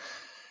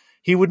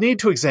 He would need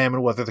to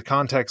examine whether the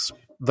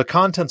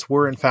contents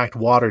were in fact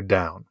watered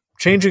down,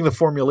 changing the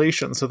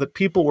formulation so that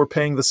people were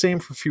paying the same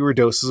for fewer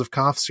doses of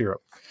cough syrup.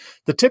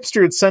 The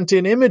tipster had sent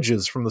in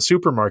images from the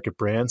supermarket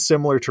brand,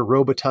 similar to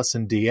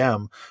Robitussin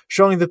DM,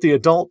 showing that the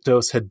adult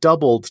dose had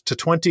doubled to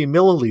 20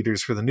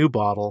 milliliters for the new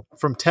bottle,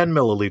 from 10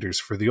 milliliters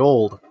for the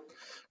old.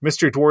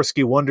 Mr.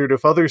 Dworsky wondered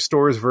if other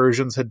stores'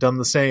 versions had done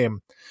the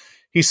same.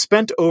 He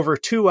spent over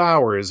 2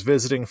 hours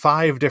visiting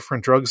 5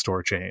 different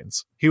drugstore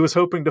chains. He was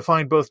hoping to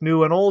find both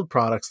new and old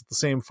products at the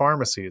same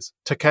pharmacies,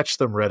 to catch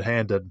them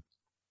red-handed.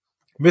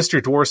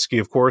 Mr.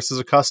 Dworsky, of course, is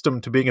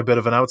accustomed to being a bit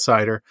of an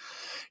outsider.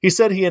 He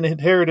said he had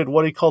inherited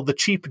what he called the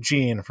cheap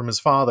gene from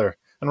his father,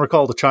 and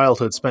recalled a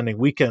childhood spending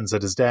weekends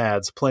at his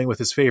dad's, playing with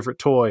his favorite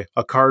toy,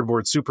 a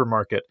cardboard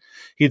supermarket.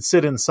 He'd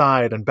sit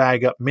inside and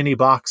bag up mini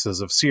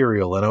boxes of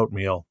cereal and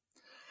oatmeal.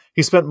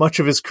 He spent much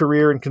of his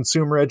career in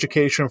consumer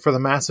education for the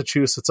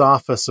Massachusetts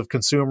Office of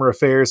Consumer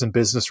Affairs and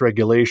Business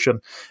Regulation,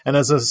 and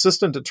as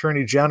Assistant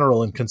Attorney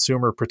General in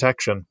Consumer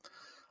Protection.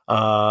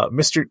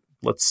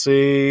 Let's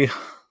see.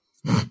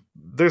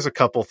 There's a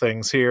couple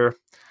things here.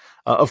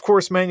 Of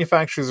course,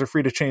 manufacturers are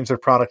free to change their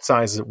product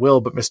size at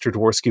will, but Mr.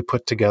 Dworsky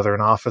put together an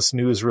office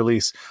news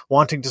release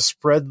wanting to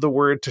spread the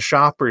word to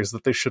shoppers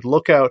that they should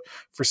look out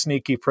for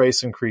sneaky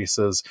price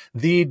increases.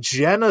 The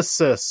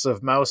genesis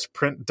of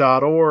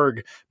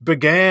mouseprint.org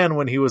began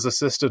when he was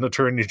Assistant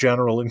Attorney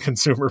General in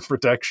Consumer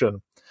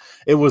Protection.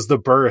 It was the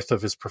birth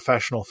of his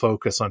professional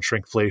focus on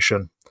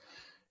shrinkflation.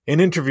 In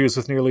interviews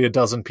with nearly a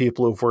dozen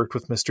people who've worked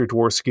with Mr.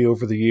 Dworsky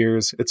over the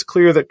years, it's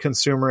clear that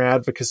consumer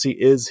advocacy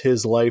is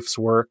his life's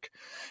work.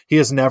 He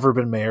has never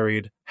been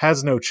married,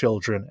 has no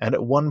children, and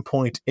at one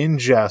point, in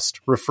jest,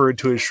 referred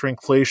to his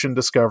shrinkflation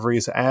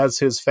discoveries as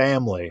his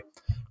family.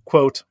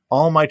 Quote,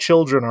 "All my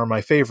children are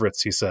my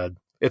favorites," he said.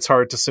 "It's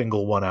hard to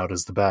single one out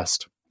as the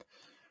best."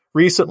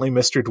 Recently,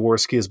 Mr.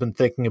 Dworsky has been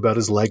thinking about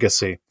his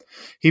legacy.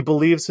 He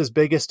believes his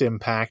biggest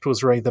impact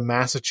was writing the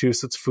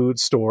Massachusetts Food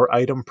Store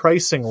Item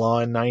Pricing Law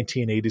in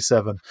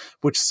 1987,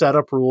 which set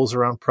up rules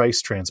around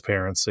price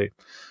transparency.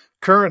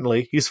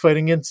 Currently, he's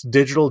fighting against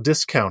digital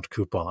discount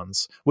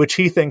coupons, which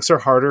he thinks are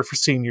harder for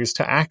seniors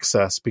to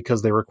access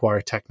because they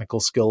require technical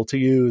skill to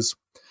use.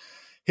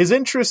 His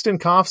interest in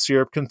cough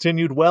syrup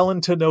continued well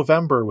into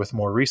November with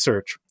more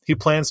research. He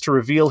plans to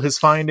reveal his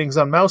findings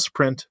on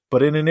Mouseprint,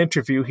 but in an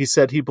interview he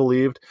said he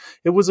believed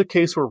it was a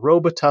case where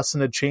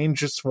Robitussin had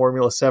changed its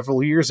formula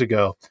several years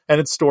ago,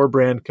 and its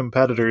store-brand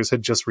competitors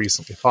had just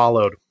recently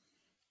followed.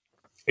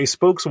 A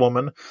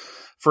spokeswoman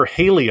for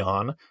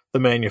Haleon, the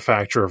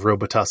manufacturer of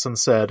Robitussin,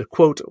 said,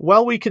 quote,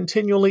 "While we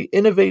continually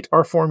innovate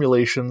our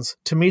formulations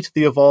to meet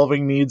the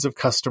evolving needs of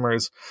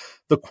customers,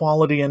 the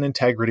quality and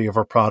integrity of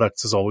our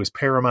products is always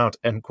paramount,"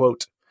 end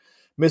quote.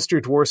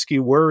 Mr. Dworsky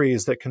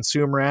worries that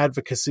consumer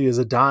advocacy is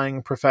a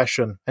dying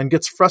profession and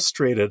gets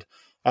frustrated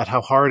at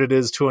how hard it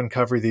is to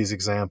uncover these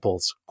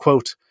examples.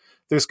 Quote,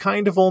 "There's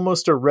kind of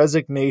almost a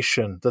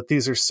resignation that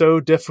these are so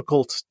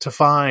difficult to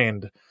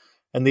find,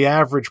 and the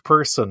average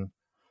person,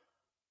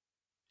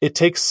 it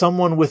takes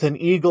someone with an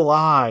eagle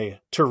eye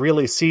to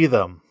really see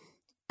them."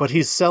 But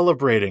he's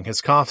celebrating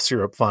his cough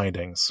syrup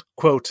findings.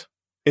 Quote,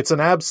 "It's an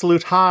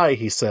absolute high,"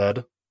 he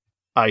said.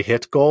 "I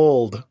hit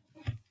gold."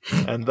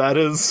 And that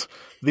is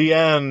the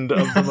end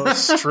of the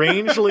most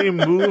strangely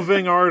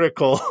moving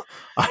article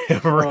I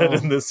have read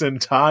in this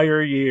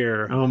entire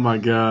year. Oh my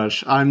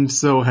gosh. I'm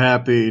so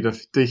happy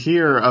to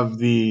hear of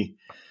the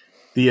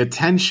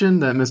attention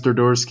that Mr.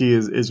 Dworsky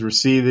is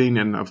receiving,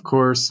 and of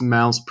course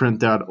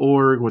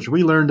mouseprint.org, which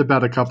we learned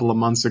about a couple of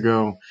months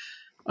ago.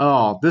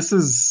 Oh, this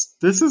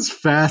is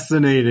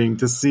fascinating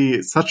to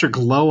see such a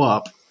glow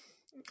up.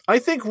 I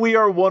think we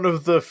are one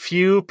of the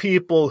few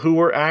people who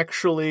were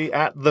actually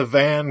at the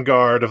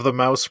vanguard of the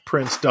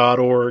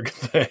mouseprint.org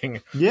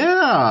thing.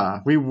 Yeah,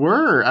 we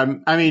were.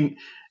 I mean,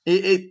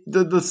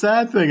 the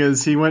sad thing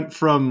is he went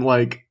from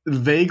like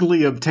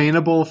vaguely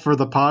obtainable for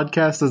the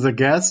podcast as a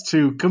guest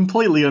to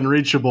completely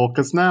unreachable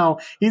because now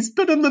he's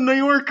been in the New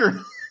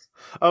Yorker.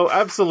 Oh,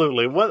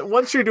 absolutely.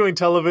 Once you're doing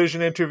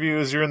television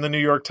interviews, you're in the New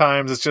York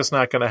Times, it's just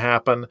not going to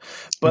happen.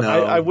 But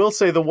No. I will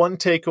say the one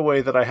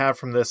takeaway that I have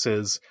from this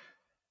is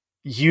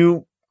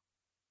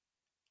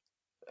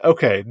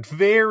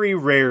very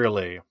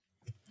rarely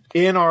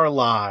in our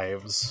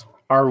lives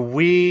are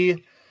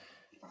we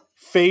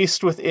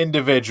faced with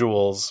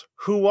individuals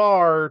who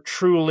are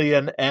truly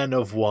an N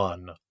of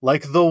one.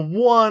 Like the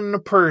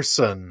one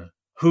person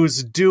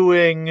who's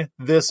doing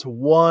this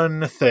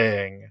one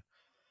thing.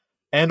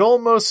 And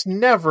almost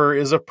never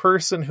is a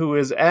person who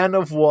is N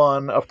of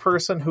one, a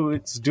person who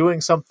is doing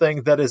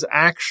something that is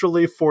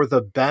actually for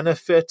the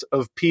benefit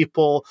of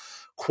people,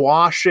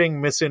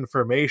 quashing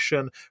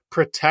misinformation,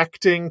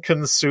 protecting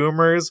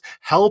consumers,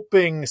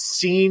 helping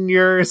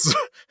seniors.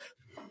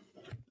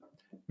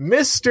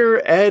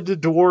 Mr. Ed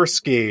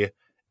Dworsky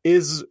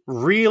is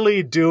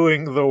really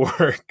doing the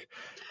work.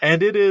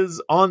 And it is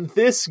on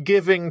this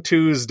Giving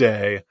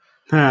Tuesday,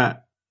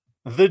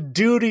 the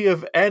duty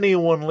of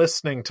anyone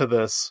listening to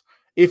this,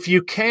 if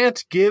you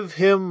can't give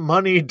him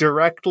money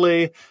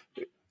directly,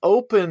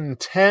 open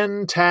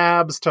 10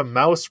 tabs to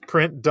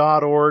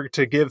mouseprint.org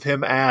to give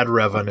him ad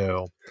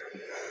revenue.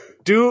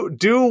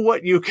 Do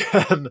what you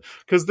can,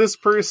 because this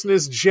person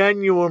is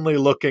genuinely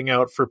looking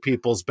out for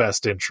people's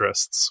best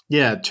interests.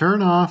 Yeah,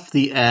 turn off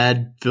the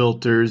ad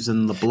filters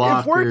and the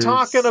blockers. If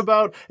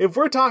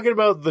we're talking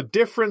about the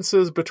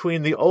differences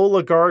between the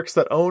oligarchs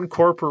that own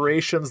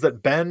corporations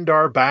that bend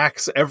our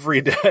backs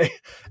every day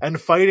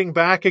and fighting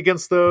back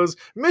against those,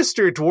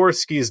 Mr.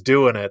 Dworsky's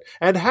doing it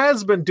and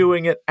has been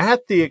doing it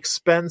at the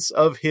expense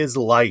of his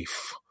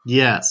life.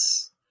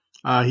 Yes.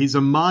 He's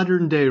a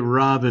modern day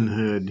Robin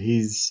Hood.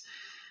 He's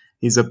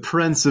a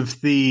prince of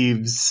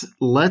thieves.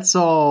 Let's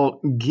all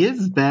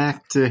give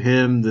back to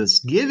him this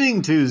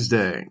Giving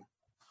Tuesday.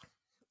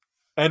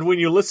 And when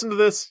you listen to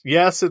this,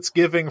 yes, it's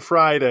Giving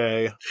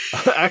Friday.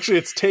 Actually,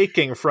 it's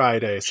Taking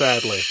Friday,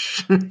 sadly.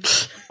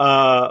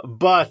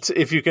 But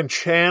if you can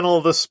channel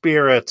the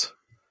spirit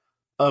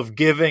of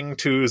Giving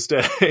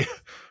Tuesday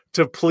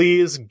to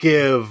please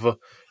give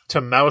to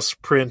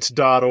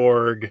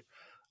mouseprint.org,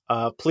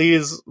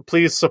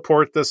 please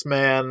support this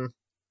man.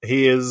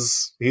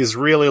 He's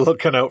really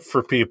looking out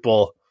for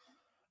people.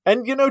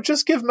 And,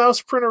 just give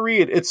Mouseprint a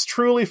read. It's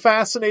truly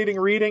fascinating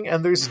reading,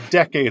 and there's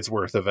decades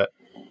worth of it.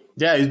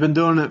 Yeah, he's been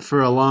doing it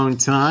for a long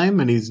time,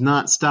 and he's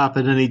not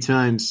stopping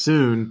anytime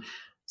soon.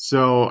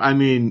 So, I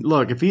mean,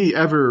 look, if he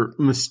ever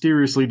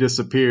mysteriously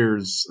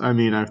disappears, I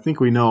mean, I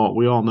think we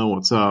all know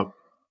what's up.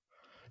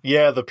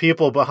 Yeah, the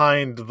people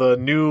behind the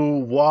new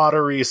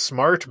watery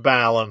smart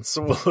balance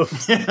will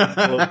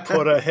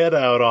put a hit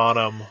out on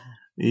him.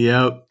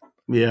 Yep.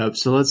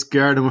 So let's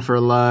guard him with our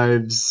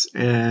lives,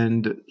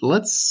 and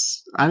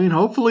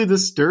hopefully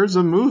this stirs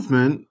a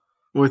movement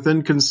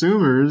within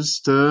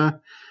consumers to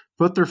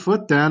put their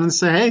foot down and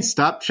say, hey,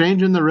 stop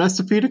changing the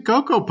recipe to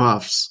Cocoa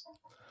Puffs.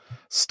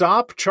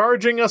 Stop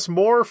charging us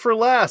more for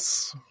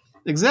less.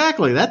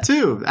 Exactly, that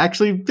too.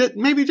 Actually,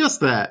 maybe just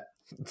that.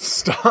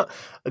 Stop.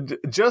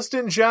 Just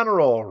in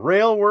general,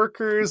 rail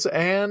workers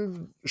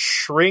and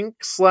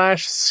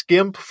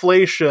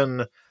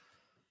shrink/skimpflation,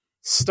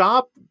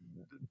 stop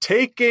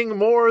taking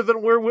more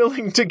than we're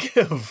willing to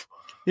give.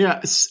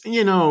 Yeah,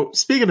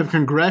 speaking of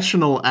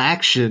congressional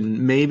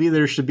action, maybe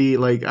there should be,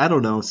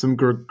 some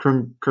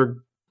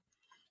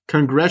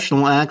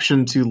congressional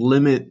action to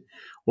limit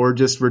or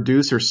just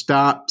reduce or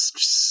stop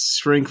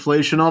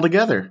shrinkflation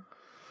altogether.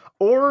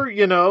 Or,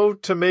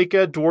 to make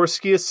Ed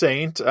Dworsky a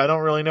saint. I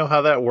don't really know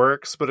how that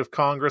works, but if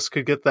Congress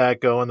could get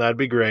that going, that'd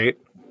be great.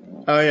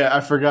 Oh, yeah,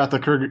 I forgot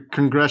the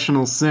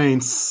congressional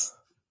saints.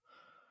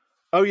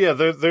 Oh, yeah,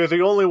 they're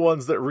the only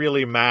ones that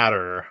really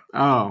matter.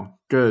 Oh,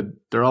 good.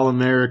 They're all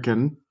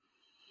American.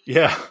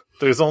 Yeah,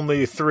 there's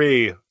only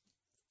 3.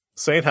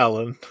 St.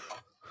 Helen.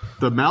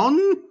 The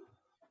mountain?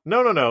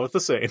 No,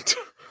 the saint.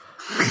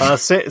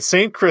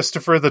 St.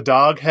 Christopher, the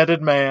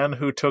dog-headed man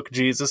who took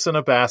Jesus in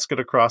a basket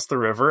across the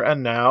river,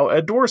 and now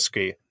Ed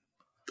Dworsky.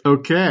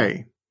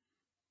 Okay.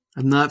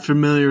 I'm not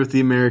familiar with the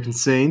American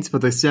saints,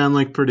 but they sound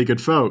like pretty good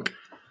folk.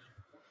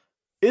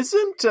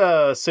 Isn't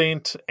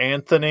St.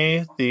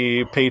 Anthony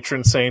the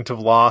patron saint of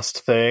lost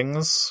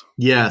things?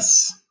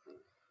 Yes.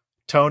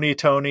 Tony,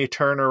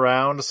 turn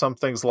around.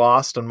 Something's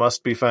lost and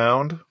must be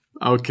found.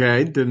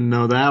 Okay, didn't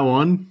know that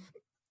one.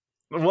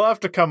 We'll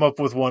have to come up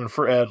with one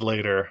for Ed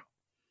later.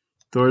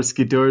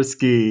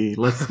 Dworsky.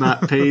 Let's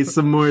not pay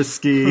some more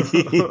ski.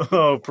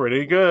 Oh,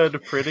 pretty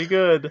good.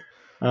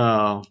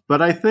 Oh,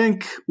 but I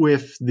think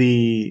with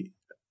the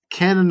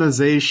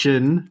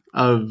canonization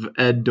of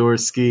Ed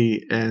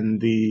Dworsky and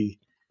the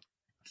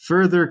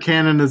further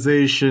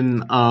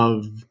canonization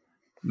of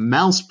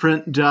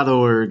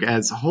mouseprint.org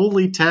as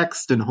holy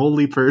text and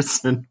holy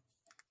person.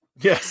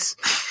 Yes.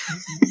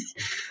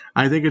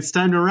 I think it's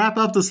time to wrap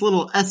up this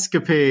little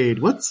escapade.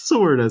 What's the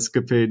word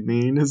escapade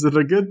mean? Is it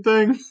a good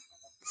thing?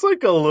 It's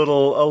like a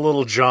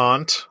little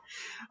jaunt.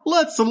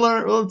 Let's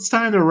learn. Well, it's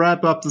time to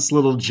wrap up this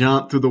little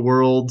jaunt through the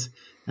world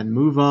and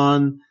move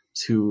on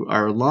to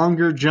our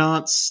longer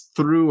jaunts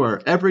through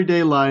our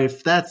everyday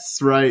life. That's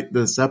right.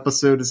 This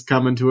episode is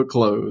coming to a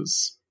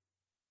close.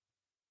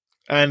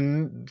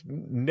 And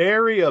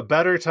nary a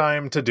better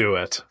time to do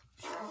it.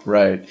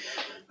 Right.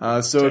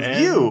 So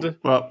if you...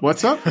 Well,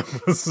 what's up?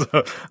 So,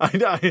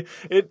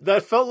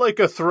 that felt like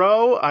a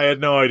throw. I had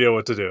no idea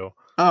what to do.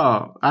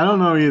 Oh, I don't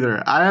know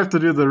either. I have to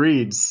do the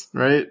reads,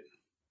 right?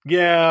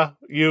 Yeah,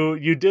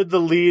 you did the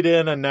lead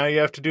in, and now you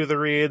have to do the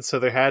read, so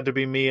there had to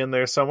be me in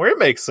there somewhere. It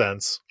makes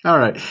sense. All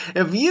right.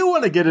 If you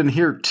want to get in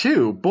here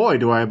too, boy,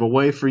 do I have a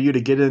way for you to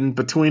get in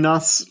between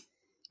us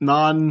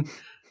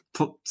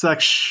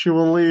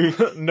non-sexually.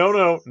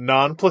 No,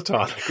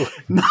 non-platonically.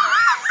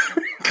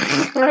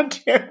 God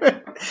damn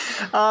it.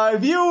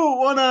 If you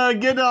want to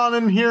get on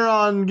in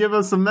here give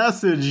us a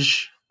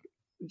message,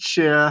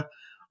 share.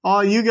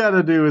 All you got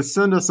to do is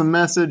send us a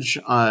message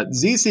at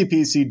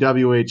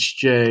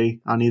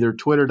ZCPCWHJ on either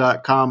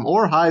twitter.com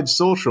or Hive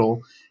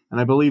Social. And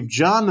I believe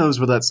John knows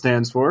what that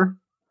stands for.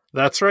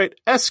 That's right.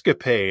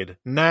 Escapade,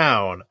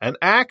 noun, an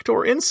act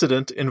or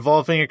incident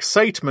involving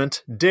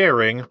excitement,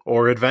 daring,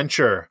 or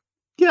adventure.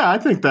 Yeah, I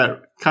think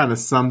that kind of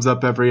sums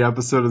up every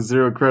episode of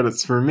Zero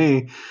Credits for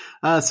me.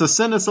 So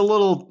send us a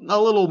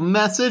little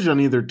message on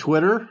either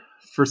Twitter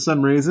for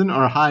some reason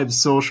or Hive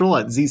Social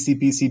at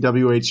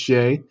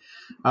ZCPCWHJ.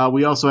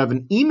 We also have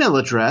an email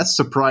address,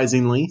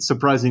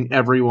 surprising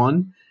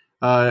everyone.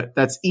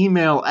 That's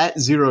email at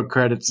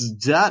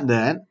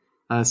zerocredits.net.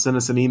 Send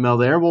us an email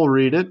there. We'll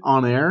read it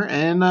on air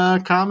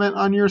and comment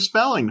on your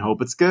spelling.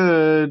 Hope it's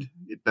good.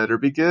 It better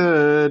be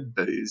good.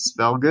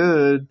 Spell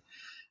good.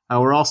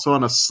 We're also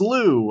on a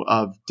slew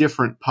of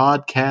different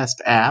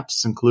podcast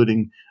apps,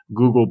 including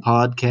Google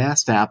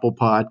Podcast, Apple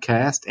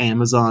Podcast,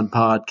 Amazon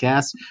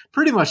Podcast,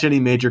 pretty much any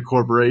major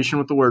corporation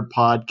with the word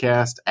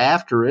podcast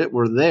after it.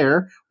 We're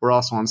there. We're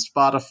also on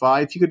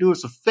Spotify. If you could do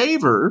us a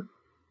favor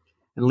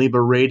and leave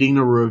a rating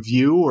or a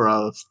review or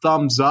a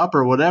thumbs up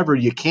or whatever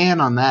you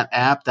can on that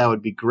app, that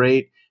would be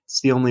great.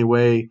 It's the only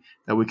way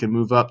that we can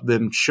move up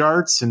them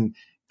charts and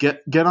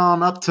get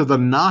on up to the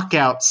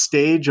knockout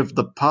stage of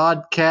the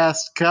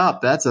Podcast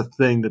Cup. That's a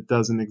thing that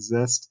doesn't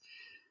exist.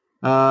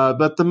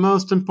 But the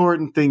most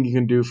important thing you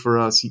can do for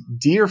us,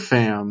 dear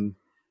fam,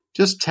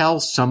 just tell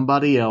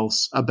somebody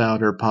else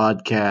about our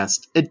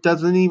podcast. It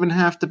doesn't even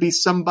have to be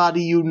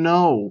somebody you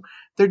know.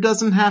 There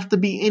doesn't have to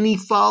be any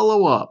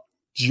follow-up.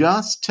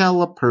 Just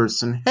tell a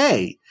person,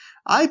 hey,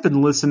 I've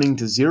been listening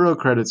to Zero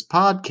Credits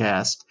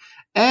Podcast,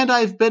 and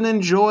I've been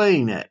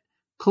enjoying it.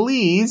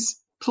 Please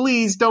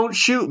don't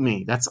shoot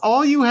me. That's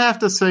all you have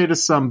to say to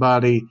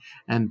somebody,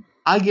 and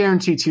I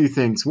guarantee two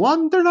things.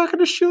 One, they're not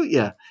going to shoot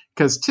you.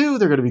 Because two,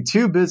 they're going to be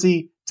too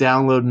busy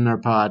downloading our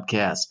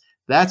podcast.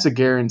 That's a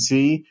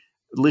guarantee.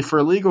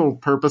 For legal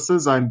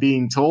purposes, I'm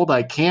being told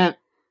I can't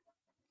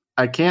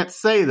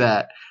say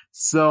that.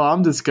 So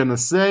I'm just going to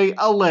say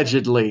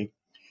allegedly.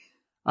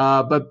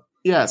 But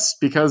yes,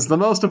 because the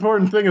most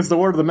important thing is the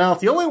word of the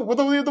mouth.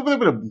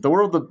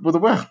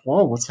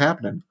 What's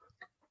happening?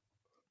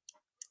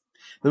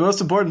 The most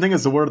important thing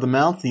is the word of the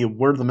mouth. The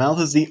word of the mouth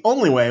is the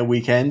only way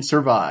we can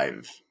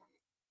survive.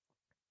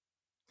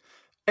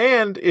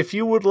 And if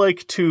you would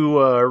like to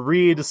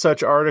read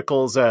such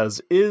articles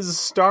as Is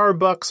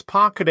Starbucks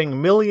Pocketing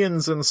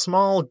Millions in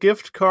Small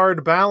Gift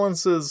Card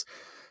Balances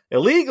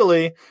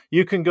Illegally,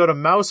 you can go to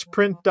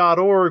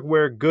mouseprint.org,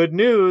 where good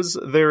news,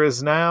 there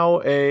is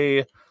now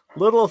a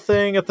little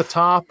thing at the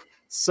top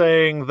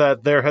saying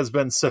that there has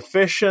been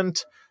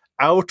sufficient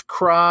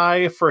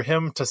outcry for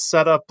him to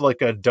set up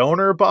like a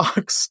donor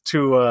box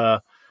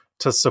to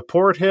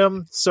support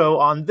him. So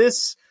on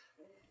this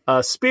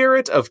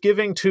spirit of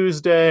Giving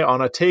Tuesday, on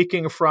a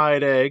Taking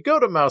Friday, go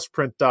to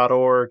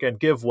mouseprint.org and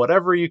give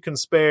whatever you can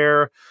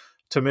spare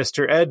to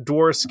Mr. Ed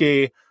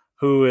Dworsky,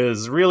 who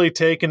is really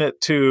taking it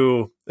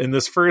to, in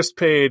this first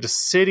page,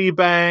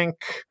 Citibank,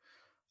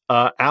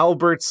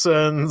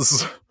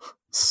 Albertsons,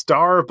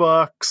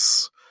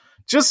 Starbucks.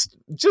 Just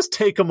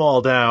take them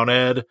all down,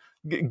 Ed.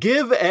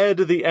 Give Ed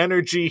the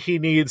energy he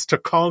needs to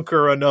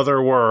conquer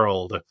another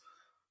world.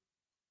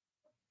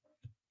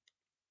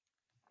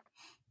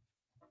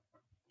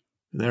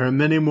 There are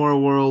many more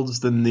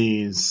worlds than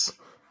these.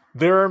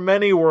 There are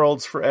many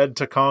worlds for Ed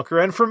to conquer,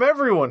 and from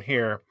everyone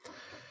here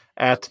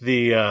at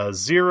the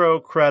Zero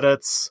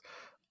Credits,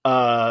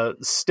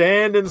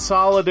 stand in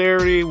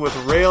solidarity with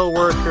rail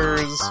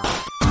workers,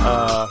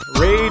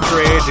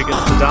 rage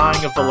against the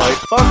dying of the light,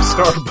 fuck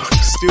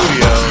Starbucks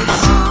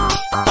Studios.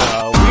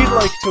 We'd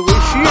like to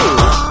wish you a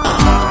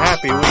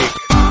happy week.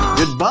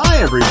 Goodbye,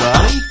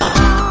 everybody.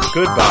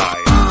 Goodbye.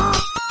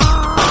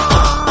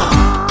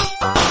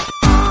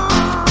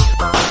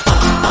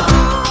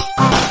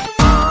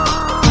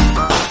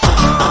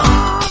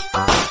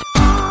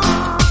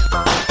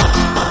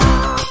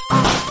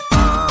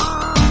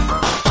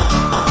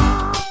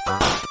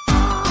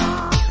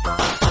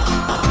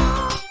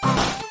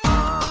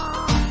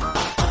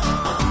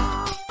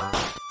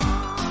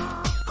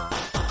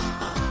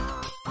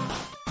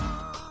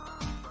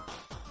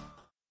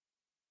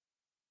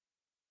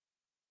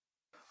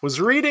 Was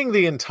reading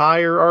the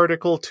entire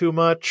article too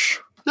much?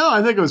 No,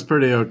 I think it was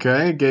pretty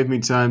okay. It gave me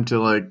time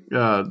to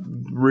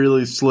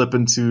really slip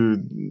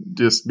into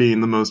just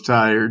being the most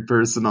tired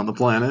person on the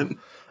planet.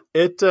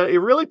 It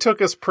really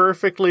took us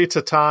perfectly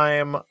to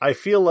time. I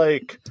feel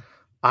like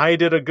I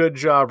did a good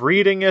job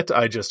reading it.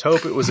 I just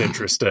hope it was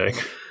interesting.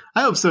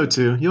 I hope so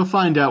too. You'll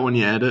find out when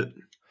you edit.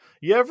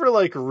 You ever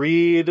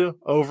read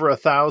over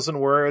 1,000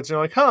 words and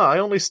you're like, I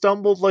only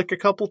stumbled a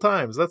couple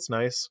times. That's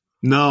nice.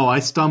 No, I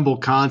stumble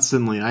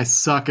constantly. I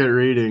suck at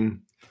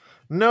reading.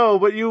 No,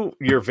 but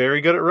you're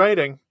very good at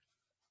writing.